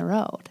bumps in the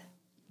road.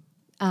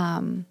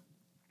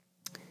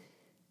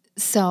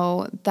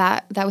 So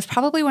that was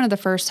probably one of the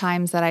first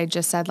times that I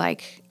just said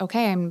like,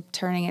 okay, I'm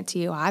turning it to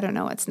you. I don't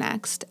know what's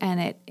next.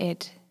 And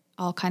it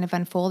all kind of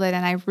unfolded.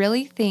 And I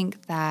really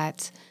think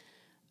that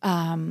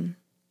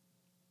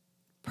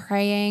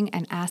praying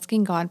and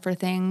asking God for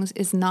things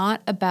is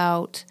not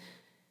about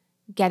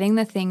getting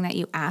the thing that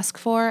you ask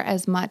for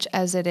as much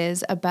as it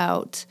is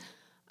about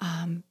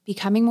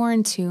becoming more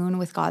in tune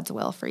with God's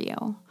will for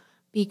you.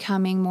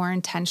 becoming more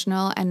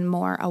intentional and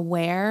more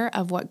aware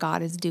of what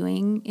God is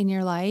doing in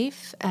your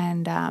life,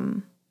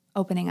 and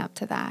opening up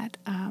to that.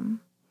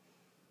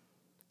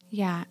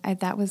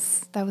 That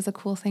was a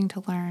cool thing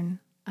to learn,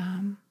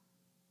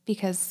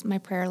 because my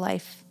prayer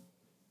life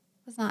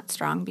was not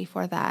strong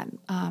before that.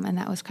 And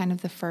that was kind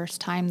of the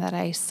first time that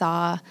I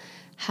saw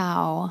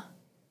how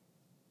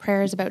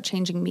prayer is about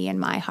changing me and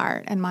my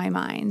heart and my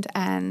mind,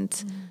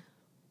 and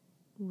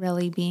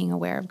really being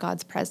aware of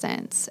God's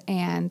presence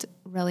and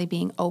really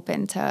being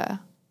open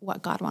to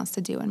what God wants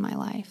to do in my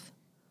life.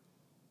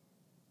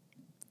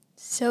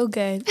 So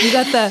good. You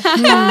got the,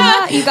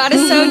 You got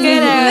it so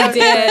good out.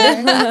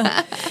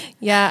 did.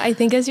 Yeah, I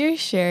think as you're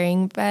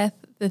sharing, Beth,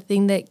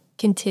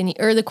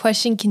 the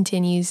question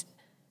continues.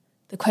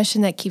 The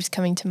question that keeps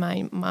coming to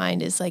my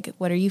mind is like,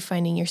 what are you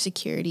finding your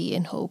security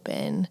and hope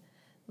in?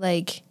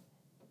 Like,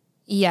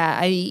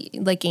 yeah,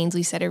 like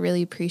Ainsley said, I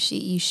really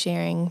appreciate you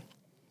sharing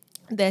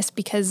this,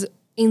 because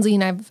Ainsley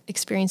and I've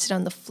experienced it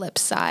on the flip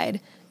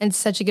side. And it's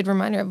such a good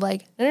reminder of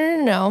like,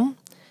 no.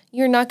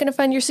 You're not going to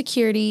find your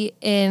security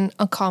in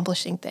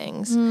accomplishing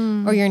things,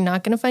 or you're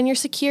not going to find your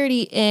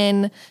security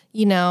in,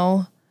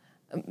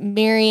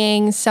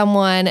 marrying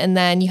someone and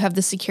then you have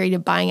the security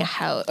of buying a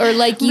house, or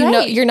like,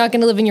 you're not going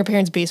to live in your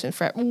parents' basement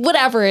for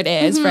whatever it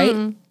is,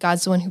 right?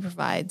 God's the one who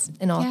provides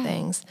in all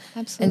things.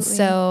 Absolutely. And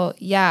so,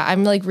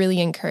 I'm like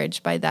really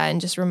encouraged by that and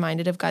just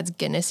reminded of God's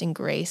goodness and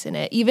grace in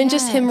it. Even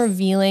just him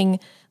revealing,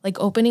 like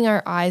opening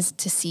our eyes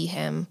to see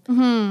him.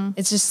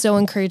 It's just so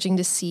encouraging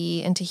to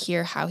see and to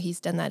hear how he's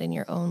done that in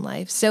your own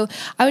life. So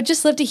I would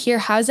just love to hear,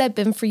 how's that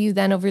been for you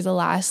then over the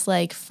last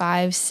like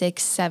 5,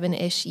 6,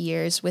 7-ish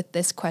years with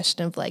this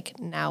question of like,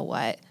 now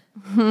what?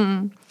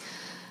 I'm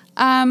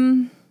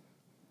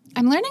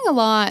learning a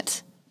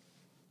lot,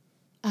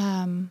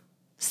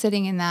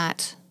 sitting in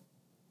that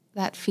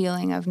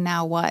feeling of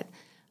now what.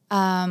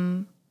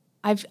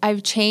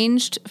 I've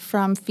changed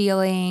from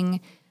feeling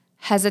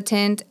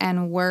hesitant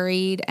and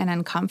worried and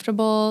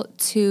uncomfortable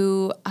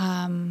to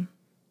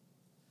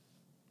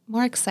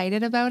more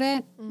excited about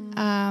it,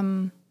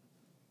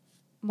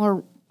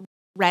 more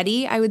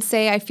ready. I would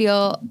say I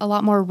feel a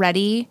lot more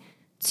ready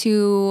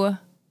to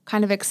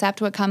kind of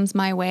accept what comes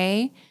my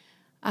way.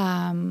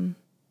 And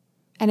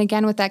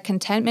again, with that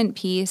contentment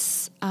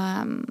piece,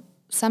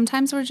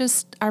 sometimes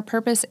our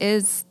purpose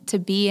is to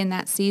be in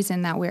that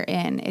season that we're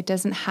in. It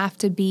doesn't have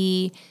to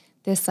be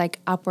this like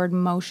upward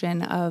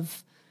motion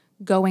of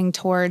going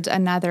towards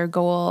another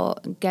goal,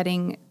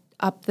 getting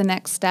up the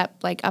next step,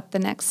 like up the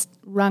next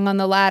rung on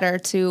the ladder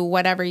to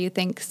whatever you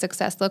think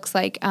success looks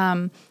like.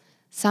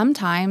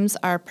 Sometimes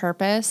our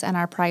purpose and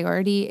our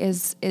priority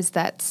is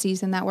that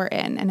season that we're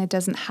in, and it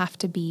doesn't have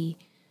to be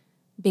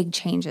big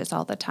changes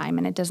all the time,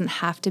 and it doesn't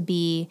have to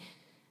be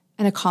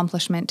an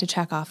accomplishment to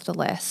check off the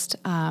list.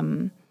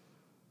 God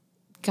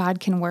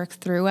can work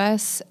through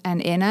us and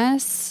in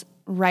us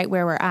right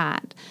where we're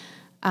at.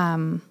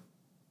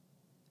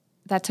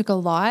 That took a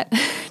lot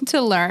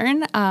to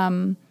learn.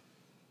 I'm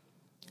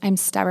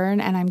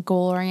stubborn and I'm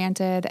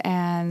goal-oriented,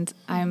 and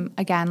I'm,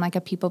 again, like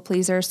a people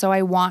pleaser. So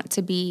I want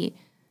to be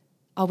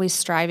always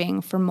striving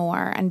for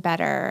more and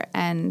better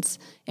and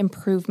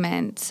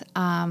improvement.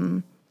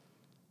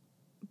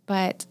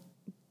 But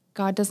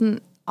God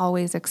doesn't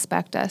always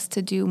expect us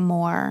to do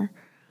more.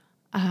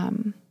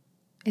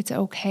 It's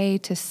okay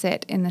to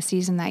sit in the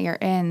season that you're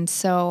in.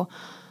 So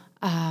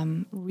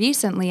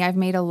recently I've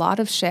made a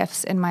lot of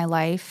shifts in my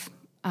life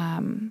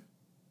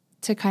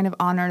to kind of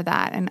honor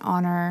that and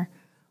honor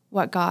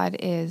what God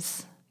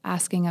is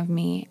asking of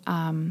me.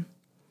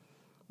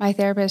 My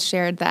therapist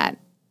shared that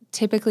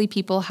typically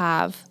people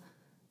have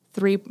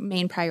 3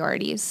 main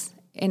priorities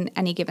in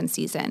any given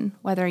season,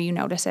 whether you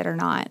notice it or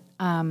not.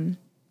 And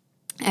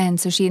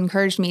so she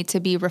encouraged me to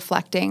be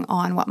reflecting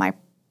on what my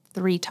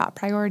 3 top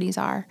priorities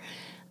are,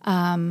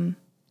 and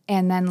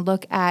then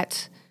look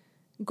at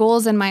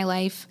goals in my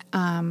life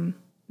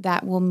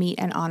that will meet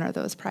and honor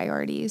those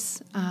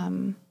priorities,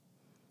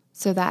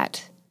 so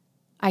that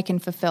I can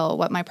fulfill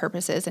what my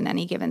purpose is in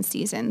any given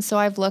season. So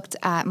I've looked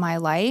at my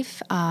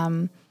life.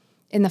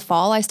 In the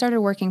fall, I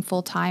started working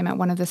full-time at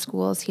one of the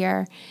schools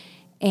here,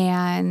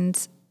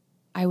 and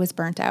I was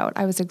burnt out.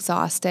 I was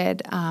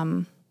exhausted.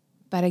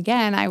 But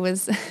again, I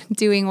was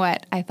doing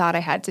what I thought I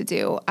had to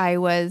do. I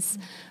was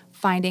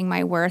finding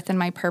my worth and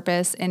my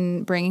purpose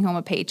in bringing home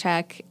a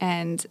paycheck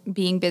and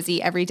being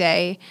busy every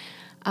day.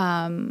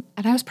 And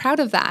I was proud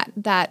of that.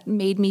 That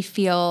made me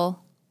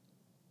feel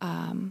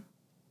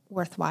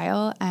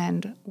worthwhile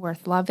and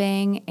worth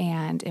loving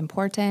and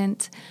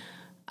important.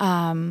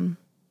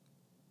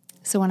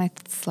 So when I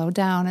slowed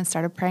down and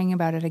started praying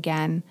about it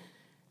again,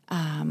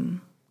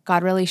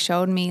 God really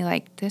showed me,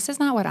 like, this is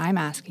not what I'm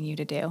asking you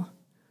to do.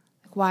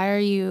 Like, why are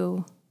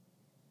you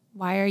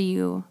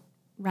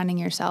running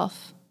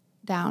yourself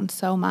down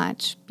so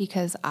much?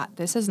 Because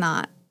this is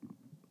not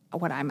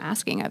what I'm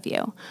asking of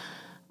you.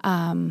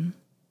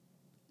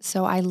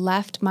 So I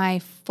left my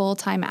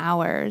full-time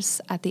hours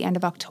at the end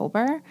of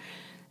October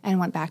and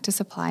went back to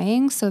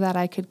supplying so that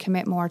I could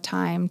commit more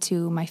time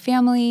to my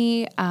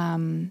family,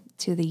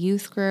 to the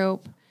youth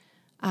group,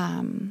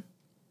 And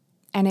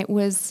it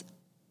was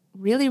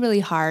really,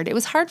 really hard. It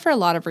was hard for a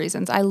lot of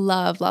reasons. I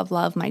love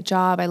my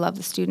job. I love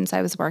the students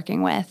I was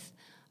working with.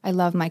 I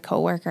love my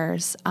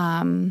coworkers.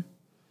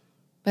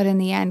 But in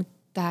the end,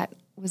 that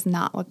was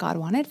not what God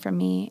wanted from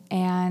me.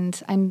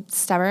 And I'm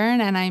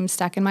stubborn and I'm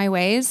stuck in my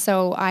ways.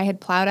 So I had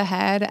plowed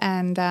ahead,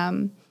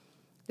 and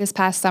this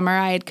past summer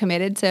I had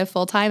committed to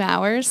full-time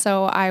hours.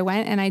 So I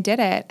went and I did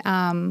it.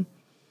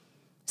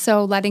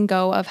 So letting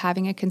go of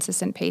having a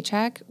consistent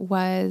paycheck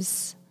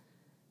was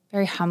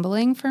very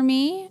humbling for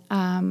me.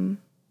 And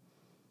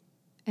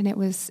it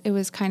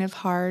was kind of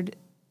hard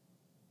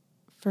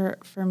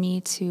for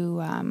me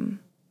to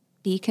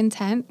be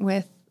content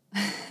with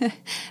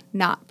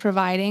not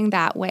providing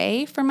that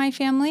way for my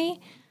family.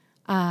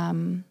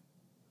 And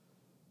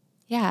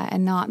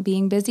not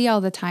being busy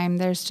all the time.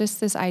 There's just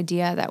this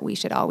idea that we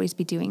should always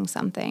be doing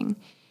something.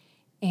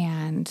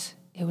 And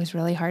it was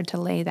really hard to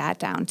lay that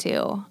down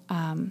too,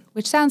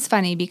 which sounds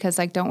funny because,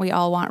 like, don't we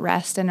all want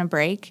rest and a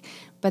break?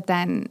 But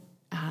then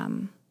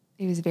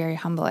it was very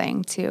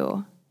humbling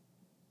to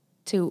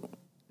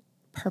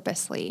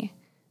purposely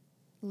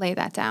lay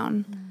that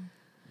down.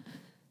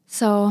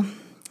 So,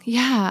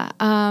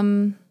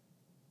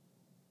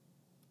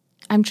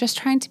 I'm just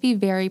trying to be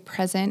very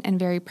present and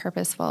very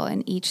purposeful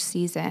in each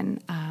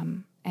season,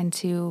 and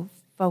to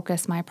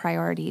focus my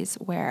priorities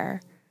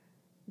where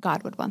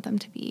God would want them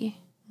to be.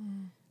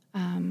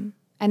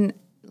 And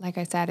like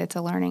I said, it's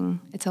a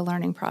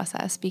learning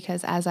process,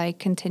 because as I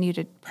continue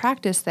to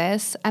practice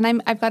this,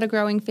 and I've got a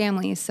growing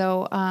family,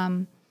 so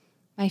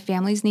my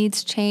family's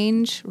needs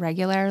change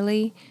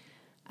regularly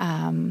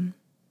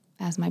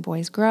as my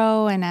boys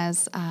grow and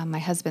as my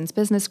husband's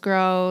business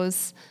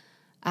grows.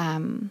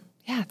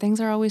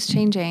 Things are always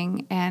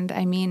changing. And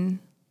I mean,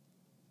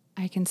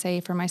 I can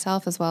say for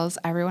myself as well as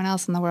everyone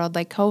else in the world,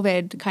 like,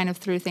 COVID kind of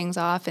threw things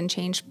off and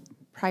changed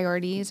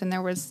priorities, and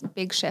there was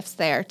big shifts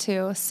there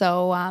too.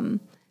 So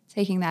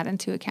taking that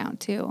into account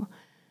too.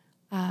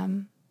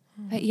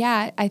 But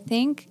yeah, I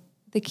think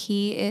the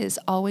key is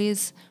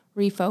always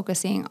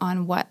refocusing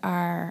on what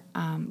are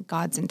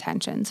God's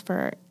intentions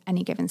for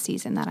any given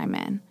season that I'm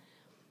in.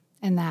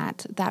 And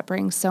that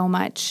brings so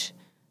much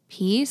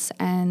peace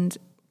and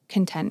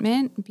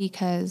contentment,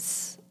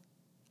 because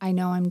I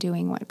know I'm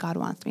doing what God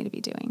wants me to be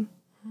doing.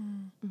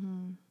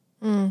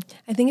 I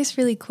think it's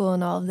really cool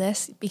in all of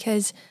this,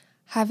 because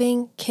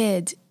having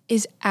kids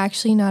is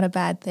actually not a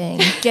bad thing.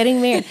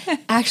 Getting married,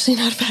 actually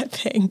not a bad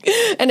thing.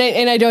 And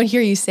I don't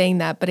hear you saying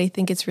that, but I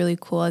think it's really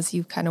cool as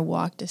you've kind of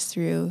walked us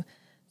through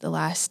the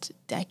last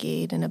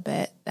decade and a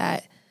bit,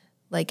 that,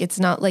 like, it's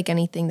not like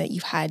anything that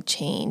you've had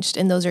changed.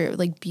 And those are,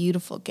 like,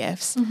 beautiful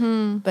gifts.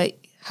 But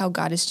how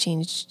God has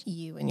changed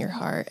you and your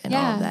heart and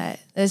all of that.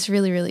 That's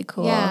really, really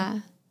cool.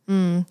 Yeah.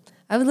 I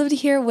would love to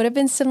hear what have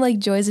been some, like,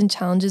 joys and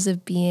challenges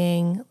of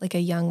being, like, a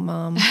young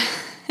mom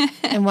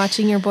and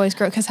watching your boys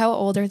grow. Because how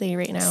old are they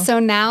right now? So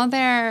now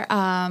they're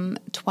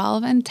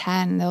 12 and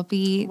 10. They'll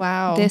be,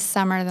 this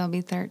summer, they'll be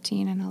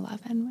 13 and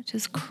 11, which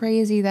is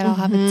crazy that I'll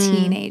have a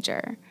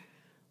teenager.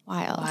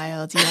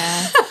 Wild,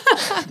 yeah.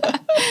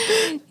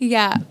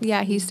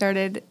 Yeah, he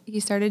started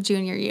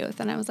junior youth,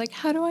 and I was like,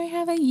 how do I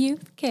have a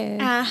youth kid?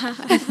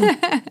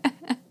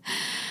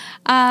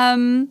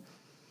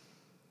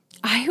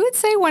 I would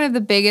say one of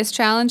the biggest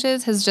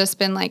challenges has just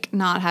been, like,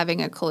 not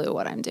having a clue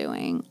what I'm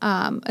doing.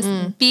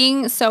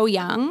 Being so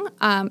young,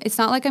 it's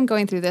not like I'm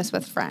going through this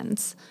with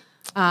friends.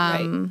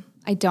 I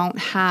don't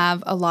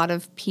have a lot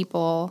of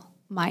people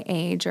my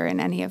age or in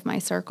any of my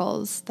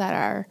circles that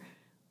are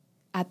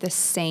at the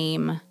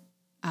same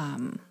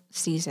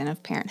season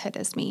of parenthood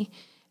as me.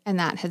 And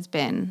that has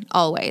been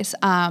always.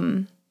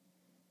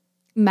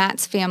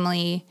 Matt's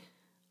family,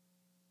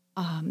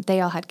 they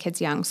all had kids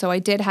young. So I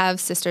did have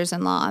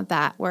sisters-in-law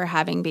that were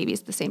having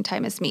babies at the same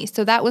time as me.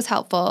 So that was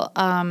helpful,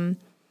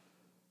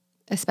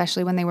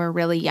 especially when they were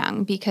really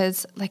young,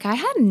 because, like, I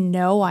had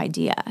no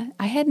idea.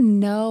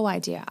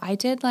 I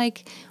did,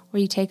 like, where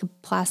you take a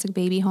plastic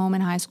baby home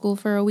in high school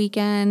for a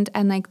weekend,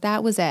 and, like,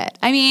 that was it.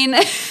 I mean,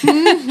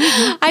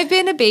 I've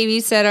been a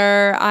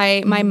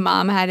babysitter. My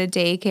mom had a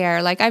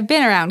daycare. Like, I've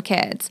been around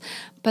kids.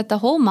 But the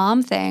whole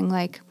mom thing,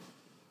 like,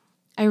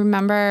 I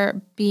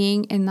remember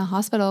being in the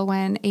hospital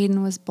when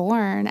Aiden was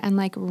born and,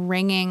 like,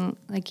 ringing,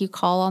 like, you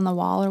call on the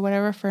wall or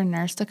whatever for a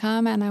nurse to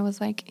come. And I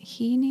was like,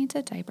 he needs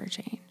a diaper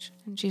change.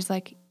 And she's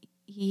like,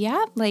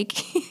 yeah, like,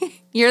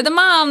 you're the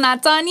mom,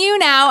 that's on you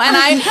now. And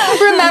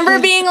I remember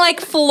being, like,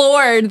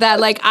 floored that,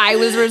 like, I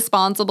was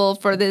responsible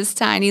for this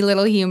tiny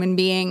little human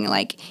being.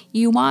 Like,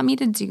 you want me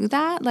to do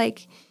that?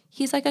 Like,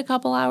 he's, like, a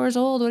couple hours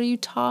old. What are you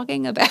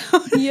talking about?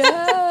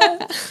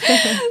 Yeah.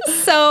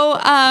 So,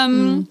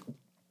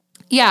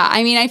 yeah,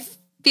 I mean, I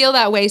feel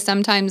that way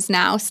sometimes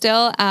now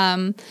still.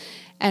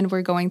 And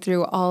we're going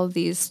through all of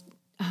these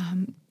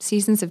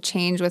seasons of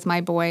change with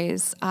my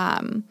boys.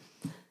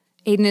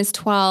 Aiden is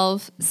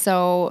 12,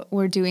 so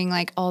we're doing,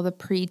 like, all the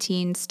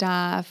preteen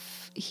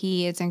stuff.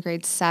 He is in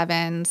grade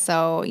 7,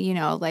 so, you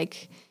know,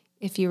 like,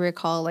 if you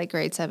recall, like,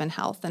 grade 7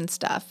 health and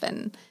stuff.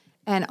 And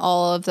and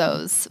all of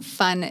those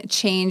fun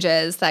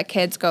changes that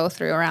kids go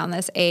through around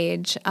this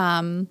age.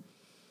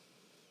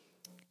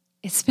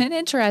 It's been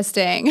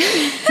interesting.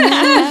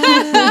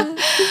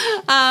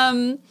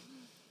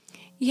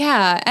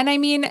 Yeah. And I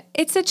mean,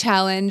 it's a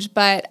challenge,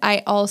 but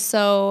I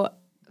also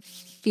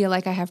feel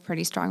like I have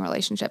pretty strong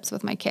relationships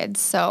with my kids.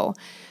 So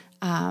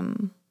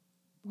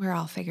we're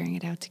all figuring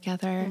it out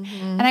together.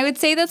 And I would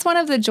say that's one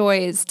of the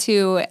joys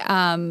to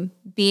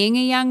being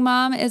a young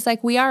mom is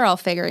like we are all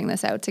figuring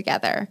this out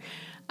together.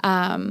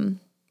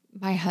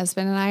 My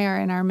husband and I are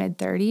in our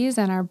mid-30s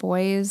and our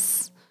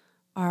boys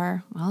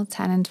are,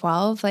 10 and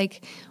 12.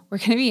 Like we're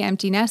going to be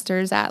empty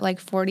nesters at like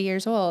 40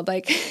 years old.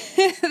 Like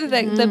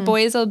the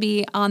boys will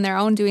be on their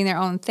own doing their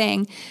own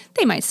thing.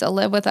 They might still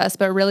live with us,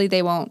 but really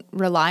they won't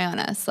rely on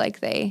us like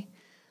they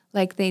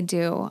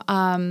do.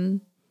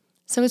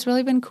 So it's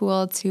really been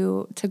cool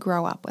to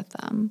grow up with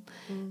them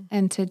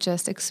and to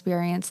just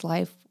experience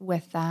life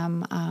with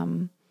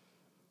them.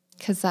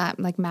 Because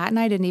like Matt and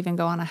I didn't even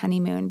go on a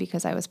honeymoon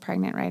because I was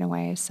pregnant right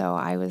away. So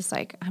I was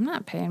like, I'm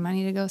not paying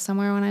money to go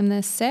somewhere when I'm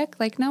this sick.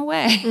 Like, no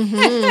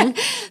way.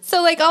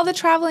 So like all the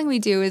traveling we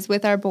do is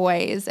with our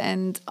boys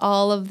and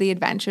all of the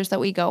adventures that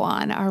we go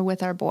on are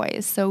with our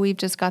boys. So we've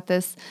just got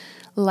this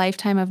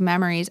lifetime of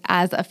memories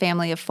as a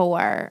family of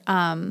 4.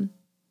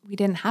 We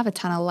didn't have a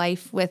ton of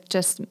life with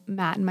just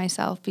Matt and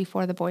myself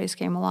before the boys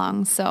came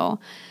along. So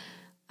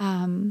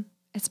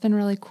it's been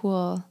really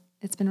cool.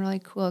 It's been really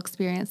cool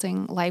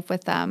experiencing life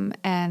with them.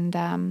 And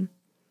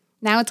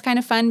now it's kind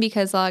of fun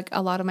because like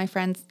a lot of my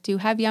friends do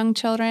have young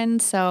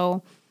children.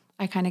 So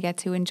I kind of get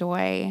to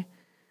enjoy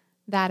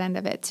that end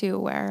of it too,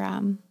 where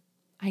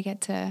I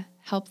get to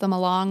help them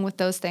along with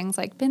those things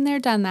like, been there,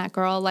 done that,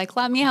 girl. Like,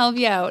 let me help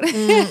you out.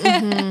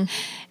 And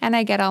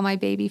I get all my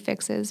baby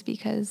fixes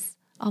because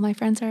all my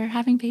friends are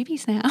having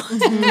babies now.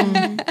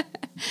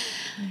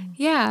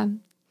 Yeah.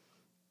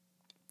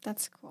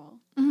 That's cool.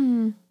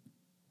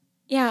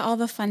 Yeah, all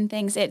the fun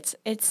things.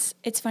 It's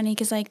funny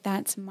because like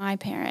that's my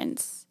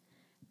parents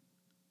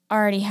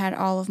already had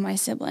all of my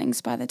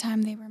siblings by the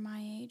time they were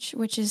my age,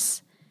 which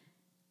is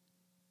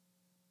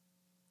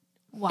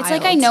wild. It's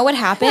like I know what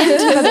happened,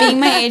 but being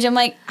my age, I'm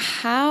like,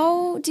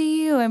 how do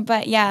you?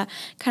 But yeah,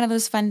 kind of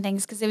those fun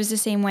things because it was the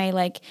same way.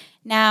 Like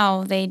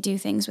now they do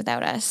things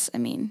without us. I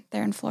mean,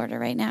 they're in Florida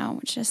right now,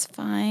 which is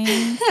fine.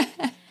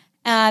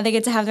 They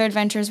get to have their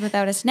adventures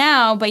without us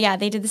now, but yeah,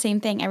 they did the same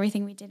thing.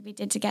 Everything we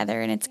did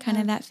together, and it's kind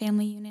of that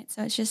family unit.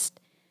 So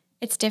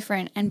it's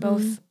different, and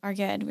both are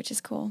good, which is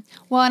cool.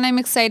 Well, and I'm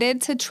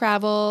excited to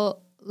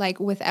travel like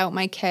without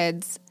my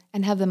kids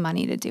and have the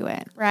money to do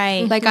it.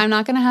 Right. Like I'm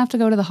not going to have to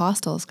go to the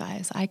hostels,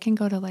 guys. I can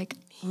go to like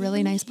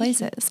really nice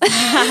places.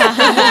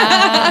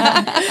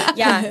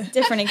 Yeah,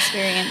 different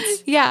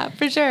experience. Yeah,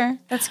 for sure.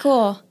 That's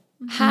cool.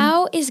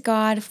 How is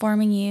God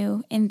forming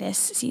you in this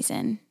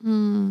season?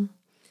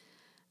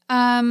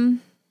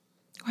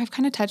 I've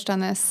kind of touched on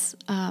this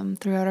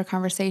throughout our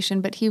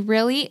conversation, but he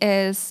really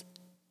is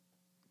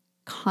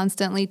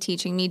constantly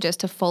teaching me just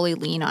to fully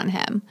lean on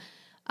him.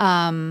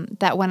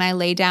 That when I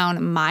lay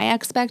down my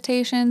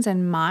expectations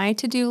and my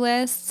to-do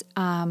lists,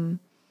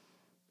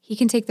 he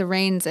can take the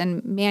reins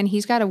and man,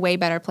 he's got a way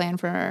better plan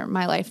for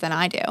my life than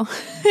I do.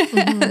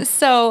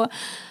 So,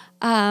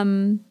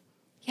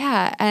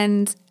 yeah.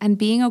 And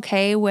being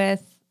okay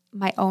with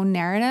my own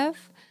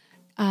narrative,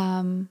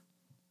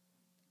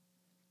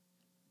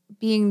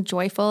 being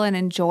joyful and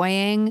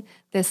enjoying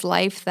this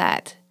life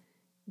that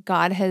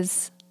God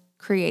has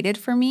created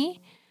for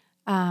me,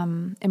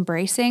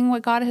 embracing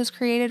what God has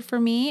created for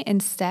me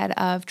instead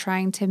of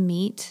trying to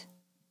meet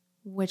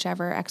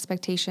whichever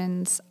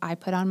expectations I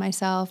put on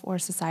myself or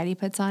society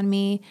puts on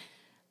me.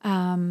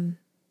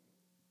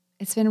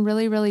 It's been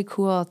really, really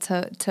cool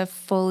to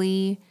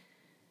fully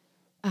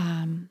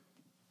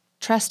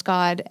trust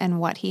God and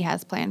what he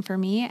has planned for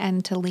me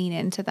and to lean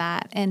into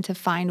that and to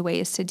find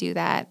ways to do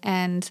that.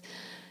 And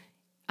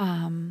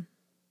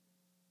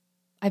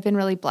I've been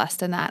really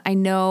blessed in that. I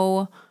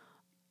know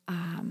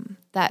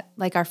that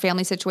like our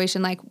family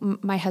situation, like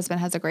my husband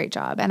has a great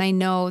job, and I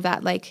know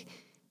that like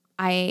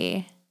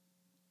I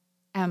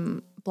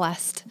am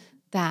blessed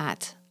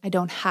that I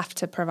don't have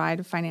to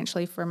provide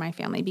financially for my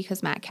family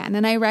because Matt can.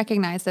 And I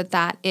recognize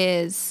that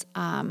is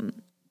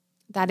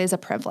a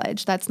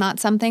privilege. That's not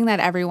something that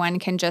everyone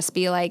can just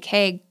be like,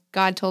 hey,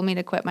 God told me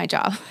to quit my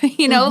job.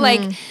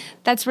 Like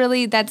that's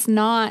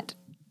not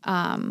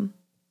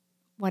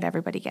what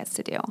everybody gets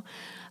to do.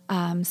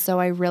 So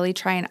I really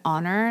try and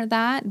honor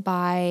that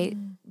by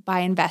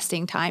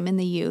investing time in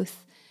the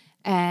youth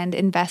and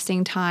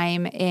investing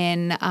time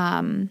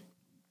in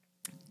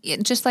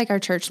just like our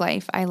church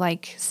life. I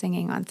like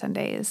singing on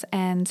Sundays,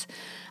 and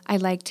I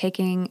like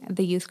taking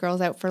the youth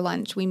girls out for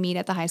lunch. We meet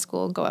at the high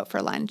school, go out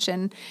for lunch,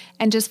 and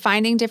just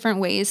finding different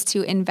ways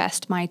to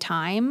invest my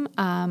time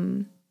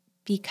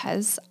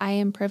because I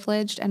am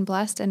privileged and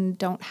blessed and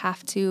don't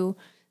have to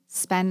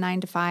spend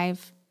 9 to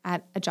 5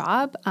 at a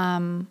job.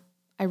 I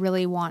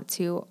really want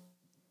to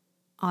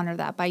honor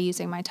that by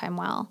using my time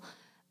well.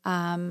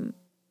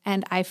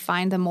 And I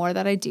find the more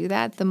that I do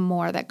that, the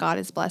more that God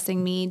is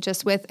blessing me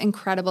just with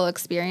incredible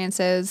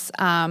experiences.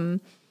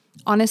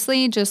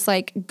 Honestly, just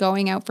like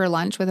going out for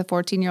lunch with a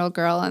 14-year-old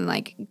girl and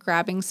like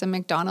grabbing some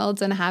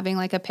McDonald's and having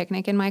like a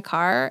picnic in my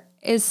car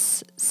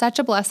is such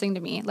a blessing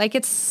to me. Like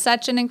it's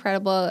such an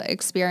incredible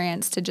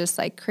experience to just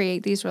like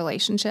create these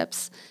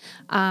relationships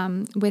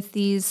with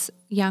these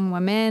young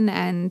women.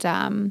 And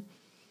I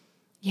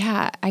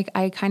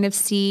kind of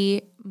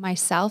see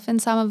myself in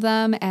some of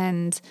them,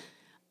 and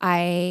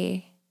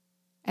I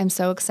am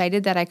so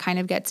excited that I kind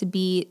of get to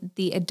be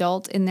the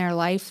adult in their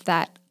life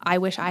that I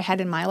wish I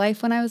had in my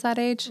life when I was that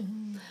age.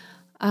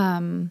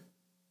 Mm-hmm.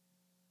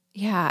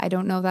 I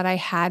don't know that I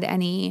had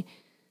any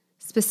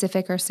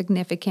specific or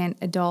significant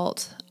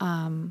adult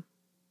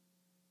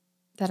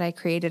that I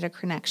created a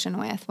connection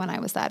with when I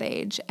was that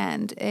age,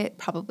 and it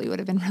probably would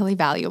have been really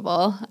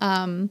valuable.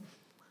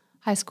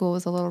 High school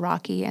was a little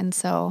rocky, and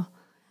so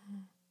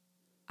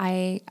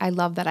I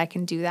love that I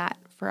can do that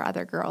for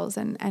other girls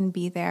and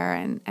be there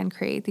and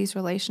create these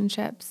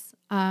relationships.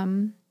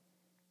 And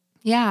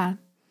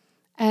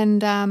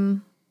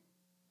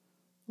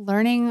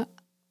learning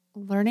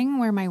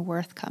where my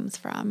worth comes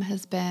from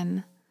has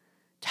been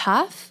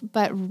tough,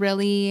 but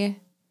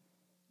really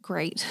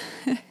great.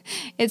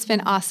 It's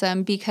been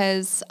awesome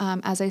because,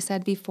 as I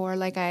said before,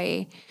 like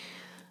I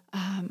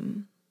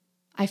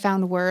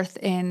found worth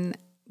in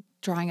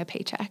drawing a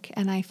paycheck,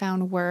 and I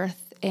found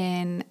worth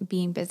in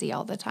being busy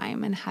all the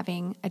time and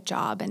having a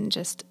job, and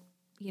just,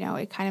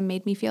 it kind of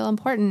made me feel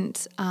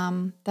important,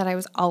 that I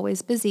was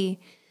always busy.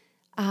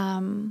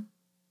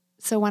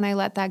 So when I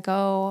let that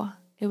go,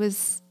 it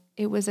was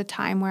a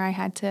time where I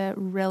had to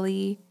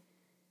really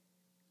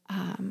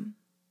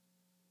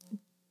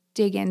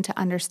dig into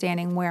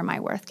understanding where my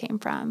worth came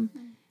from.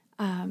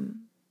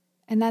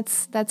 And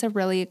that's a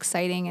really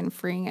exciting and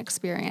freeing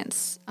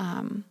experience,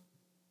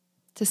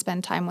 to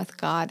spend time with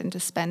God and to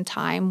spend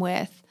time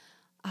with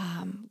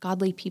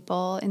godly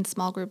people in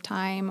small group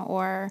time,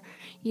 or,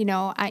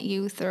 at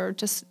youth, or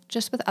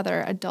just with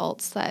other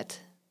adults that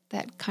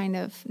kind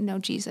of know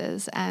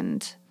Jesus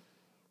and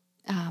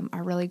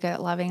are really good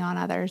at loving on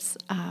others.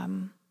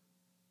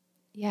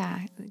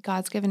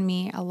 God's given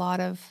me a lot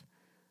of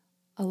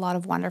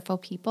wonderful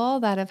people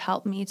that have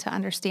helped me to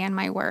understand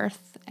my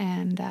worth,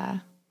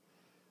 and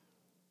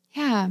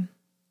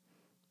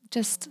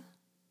just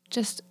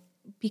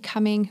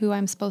becoming who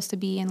I'm supposed to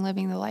be and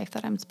living the life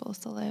that I'm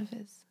supposed to live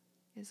is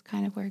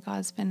kind of where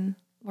God's been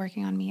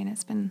working on me, and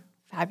it's been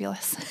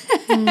fabulous.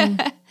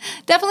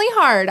 Definitely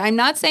hard. I'm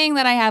not saying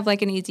that I have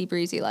like an easy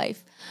breezy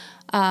life.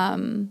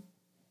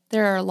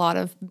 There are a lot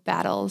of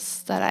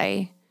battles that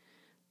I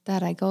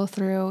go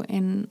through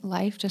in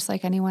life, just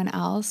like anyone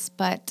else,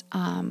 but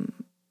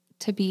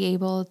to be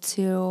able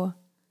to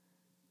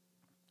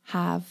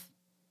have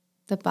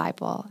the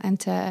Bible and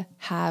to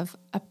have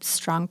a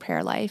strong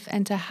prayer life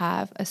and to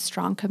have a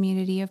strong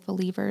community of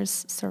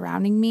believers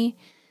surrounding me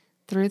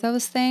through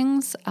those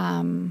things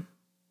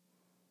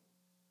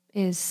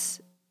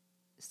is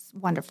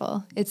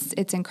wonderful.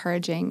 It's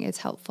encouraging, it's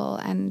helpful,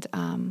 and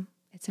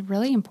it's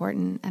really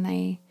important. And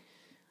I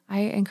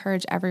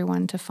encourage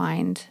everyone to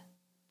find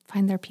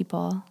their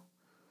people,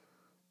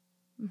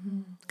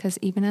 because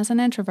even as an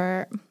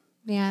introvert,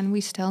 man,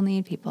 we still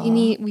need people.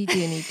 We do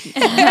need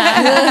people.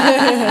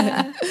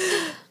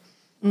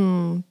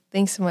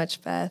 Thanks so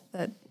much, Beth.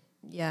 I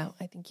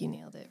think you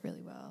nailed it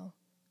really well.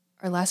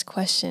 Our last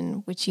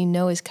question, which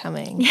is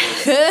coming.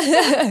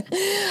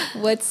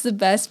 What's the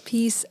best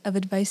piece of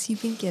advice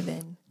you've been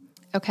given?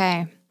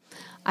 Okay.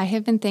 I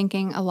have been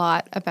thinking a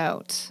lot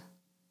about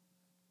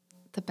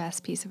the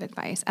best piece of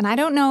advice, and I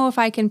don't know if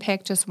I can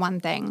pick just one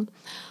thing.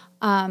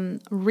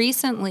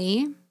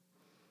 Recently,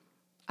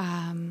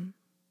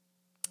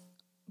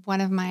 one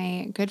of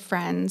my good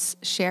friends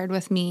shared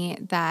with me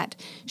that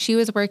she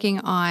was working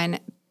on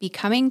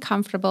becoming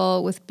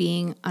comfortable with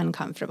being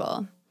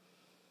uncomfortable.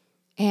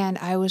 And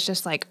I was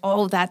just like,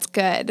 oh, that's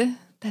good.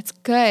 That's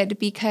good,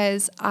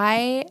 because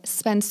I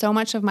spend so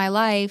much of my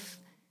life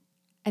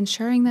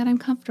ensuring that I'm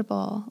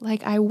comfortable.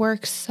 Like, I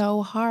work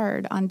so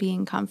hard on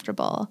being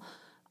comfortable.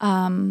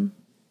 I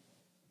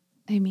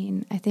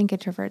think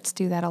introverts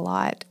do that a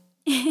lot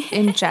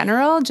in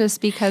general,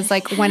 just because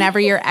like whenever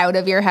you're out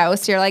of your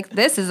house, you're like,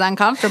 this is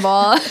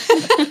uncomfortable.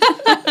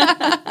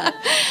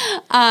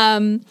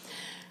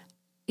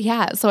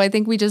 So I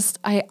think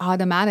I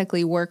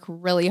automatically work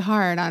really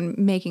hard on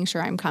making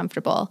sure I'm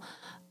comfortable.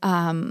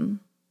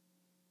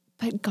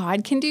 But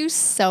God can do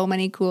so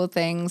many cool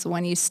things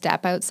when you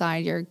step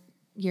outside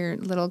your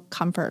little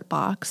comfort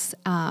box,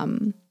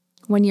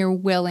 when you're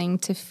willing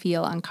to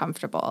feel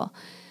uncomfortable.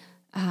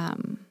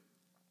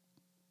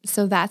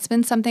 So that's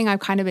been something I've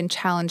kind of been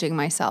challenging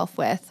myself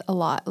with a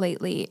lot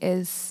lately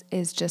is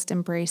just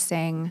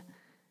embracing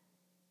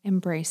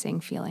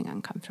feeling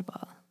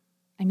uncomfortable.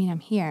 I mean,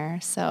 I'm here,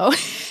 so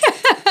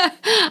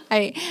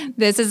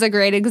this is a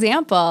great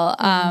example.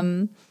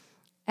 And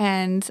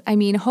I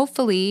mean,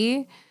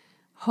 hopefully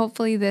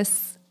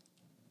this,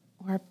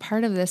 or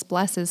part of this,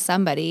 blesses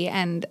somebody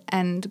and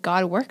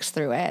God works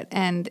through it.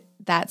 And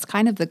that's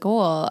kind of the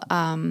goal,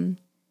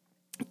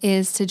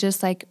 is to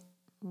just like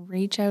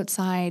reach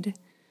outside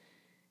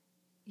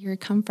your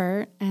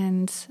comfort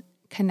and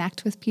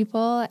connect with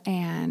people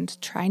and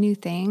try new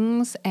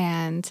things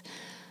and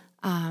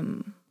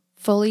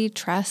fully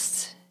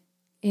trust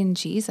in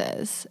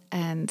Jesus.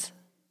 And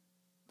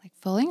like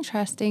fully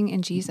trusting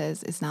in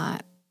Jesus is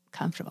not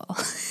comfortable.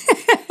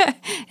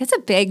 It's a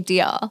big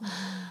deal.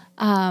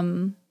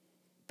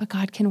 But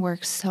God can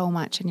work so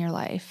much in your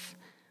life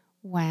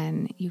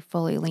when you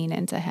fully lean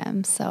into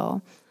him.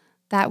 So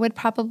that would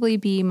probably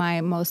be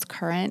my most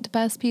current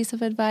best piece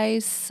of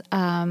advice.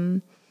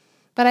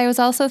 But I was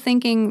also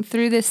thinking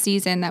through this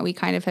season that we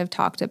kind of have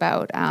talked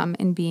about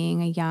in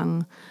being a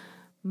young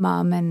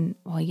mom and,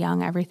 well,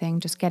 young everything,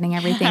 just getting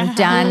everything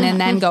done and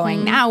then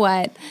going, now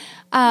what?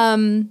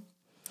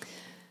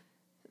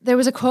 There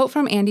was a quote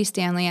from Andy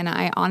Stanley, and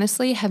I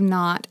honestly have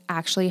not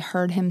actually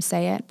heard him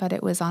say it, but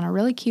it was on a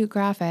really cute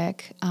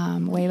graphic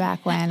way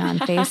back when on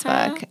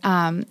Facebook.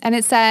 And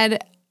it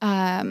said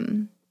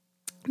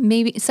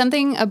maybe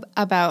something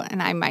about,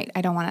 and I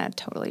don't want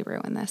to totally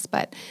ruin this,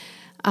 but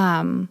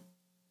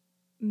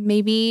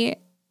maybe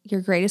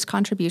your greatest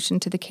contribution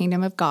to the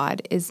kingdom of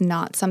God is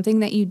not something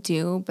that you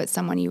do, but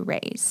someone you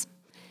raise.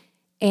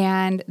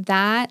 And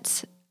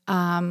that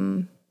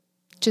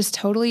just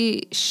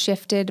totally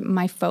shifted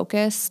my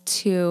focus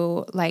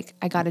to like,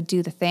 I got to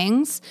do the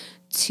things,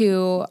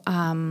 to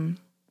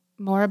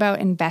more about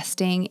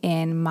investing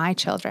in my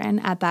children.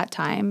 At that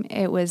time,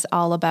 it was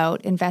all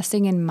about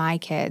investing in my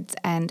kids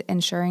and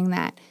ensuring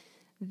that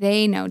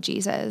they know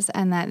Jesus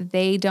and that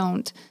they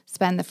don't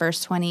spend the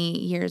first 20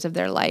 years of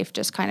their life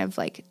just kind of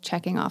like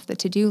checking off the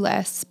to-do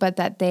lists, but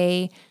that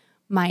they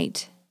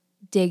might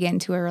dig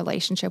into a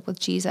relationship with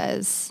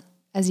Jesus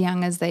as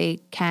young as they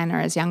can or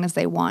as young as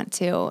they want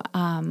to,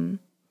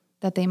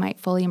 that they might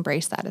fully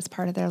embrace that as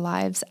part of their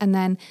lives. And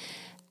then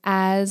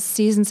as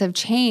seasons have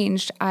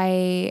changed,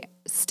 I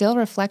still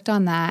reflect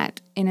on that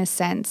in a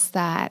sense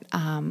that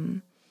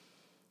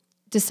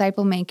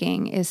disciple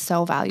making is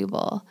so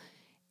valuable.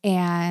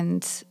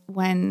 And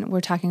when we're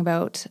talking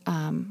about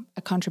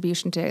a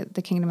contribution to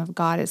the kingdom of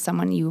God as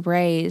someone you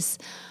raise,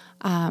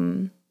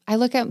 I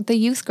look at the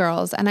youth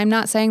girls, and I'm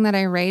not saying that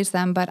I raise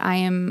them, but I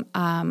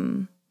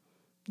am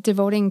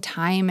devoting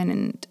time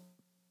and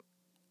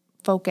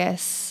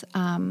focus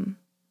on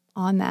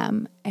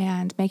them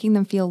and making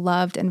them feel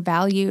loved and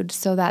valued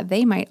so that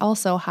they might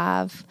also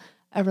have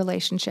a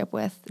relationship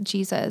with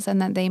Jesus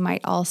and that they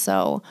might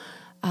also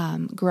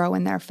grow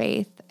in their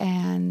faith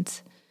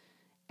and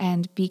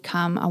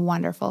become a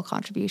wonderful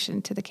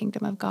contribution to the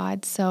kingdom of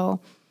God. So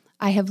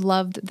I have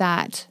loved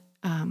that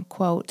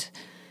quote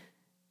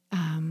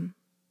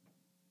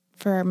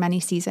for many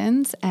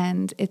seasons,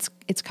 and it's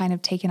kind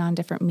of taken on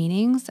different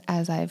meanings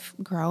as I've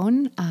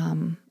grown,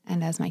 and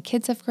as my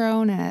kids have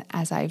grown, and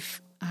as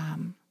I've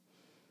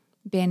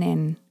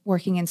been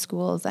working in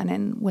schools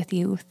and with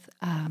youth.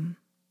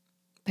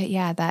 But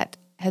yeah, that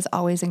has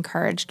always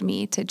encouraged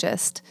me to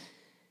just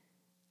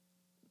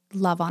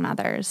love on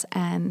others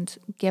and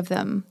give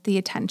them the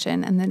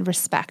attention and the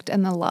respect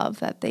and the love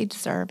that they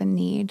deserve and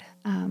need.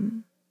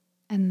 And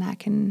that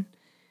can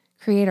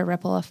create a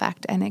ripple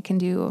effect, and it can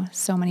do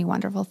so many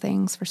wonderful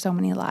things for so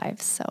many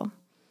lives. So,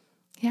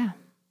 yeah.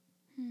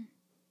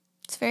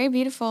 It's very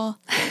beautiful.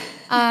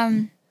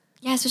 Yeah,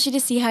 especially to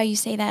see how you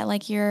say that,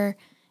 like your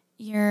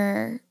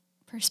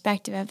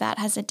perspective of that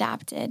has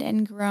adapted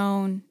and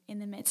grown in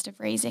the midst of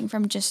raising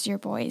from just your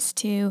boys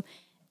to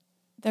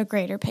the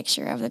greater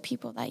picture of the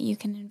people that you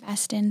can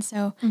invest in.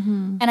 So,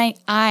 and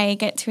I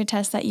get to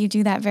attest that you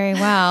do that very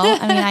well.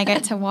 I mean, I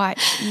get to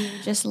watch you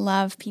just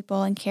love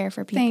people and care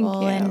for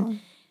people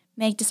and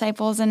make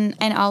disciples and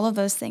all of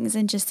those things,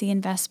 and just the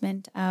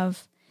investment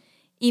of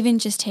even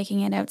just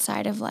taking it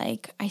outside of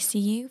like, I see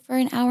you for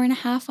an hour and a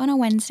half on a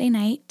Wednesday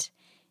night,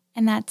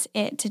 and that's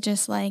it, to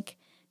just like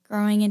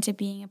growing into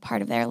being a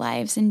part of their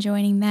lives and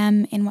joining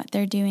them in what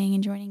they're doing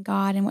and joining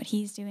God and what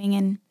he's doing.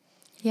 And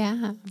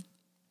yeah.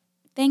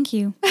 Thank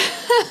you.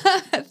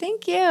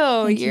 Thank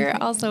you.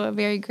 You're also a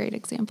very great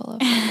example of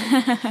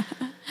that.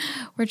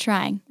 We're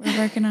trying. We're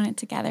working on it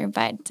together.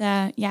 But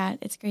yeah,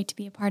 it's great to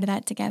be a part of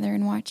that together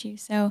and watch you.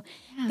 So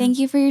thank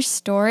you for your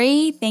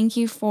story. Thank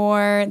you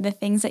for the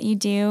things that you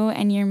do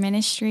and your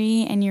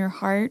ministry and your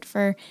heart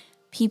for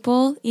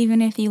people,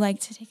 even if you like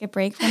to take a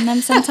break from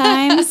them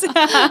sometimes. A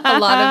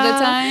lot of the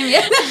time.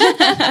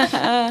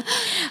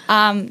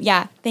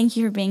 Yeah. Thank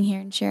you for being here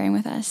and sharing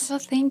with us. Well,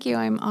 thank you.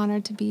 I'm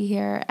honored to be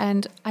here.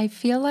 And I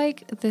feel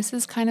like this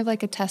is kind of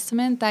like a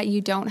testament that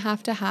you don't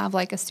have to have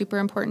like a super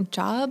important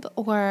job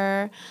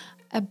or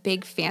a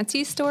big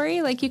fancy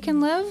story. Like you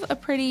can live a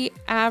pretty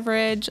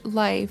average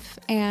life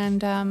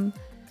and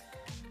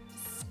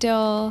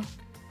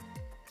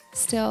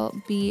still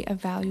be a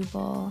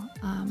valuable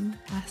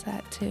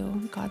asset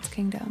to God's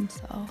kingdom.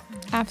 So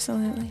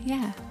Absolutely.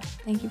 yeah,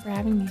 thank you for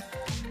having me.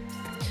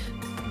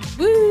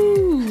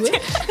 Woo!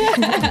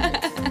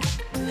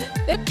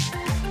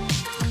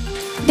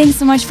 Thanks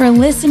so much for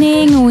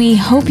listening. We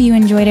hope you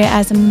enjoyed it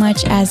as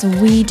much as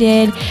we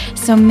did.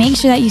 So make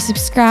sure that you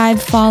subscribe,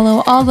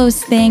 follow, all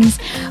those things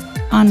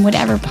on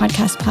whatever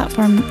podcast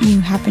platform you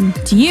happen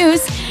to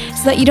use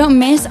so that you don't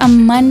miss a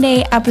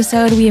Monday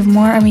episode. We have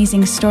more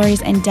amazing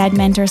stories and dead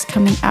mentors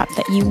coming up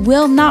that you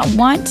will not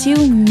want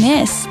to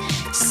miss.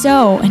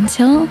 So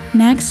until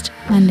next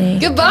Monday.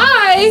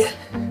 Goodbye.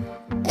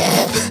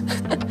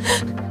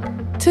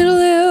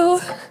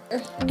 Toodaloo.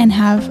 And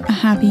have a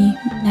happy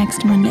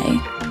next Monday.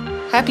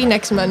 Happy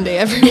next Monday,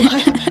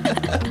 everyone.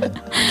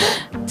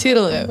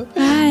 Toodaloo.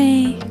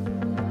 Bye.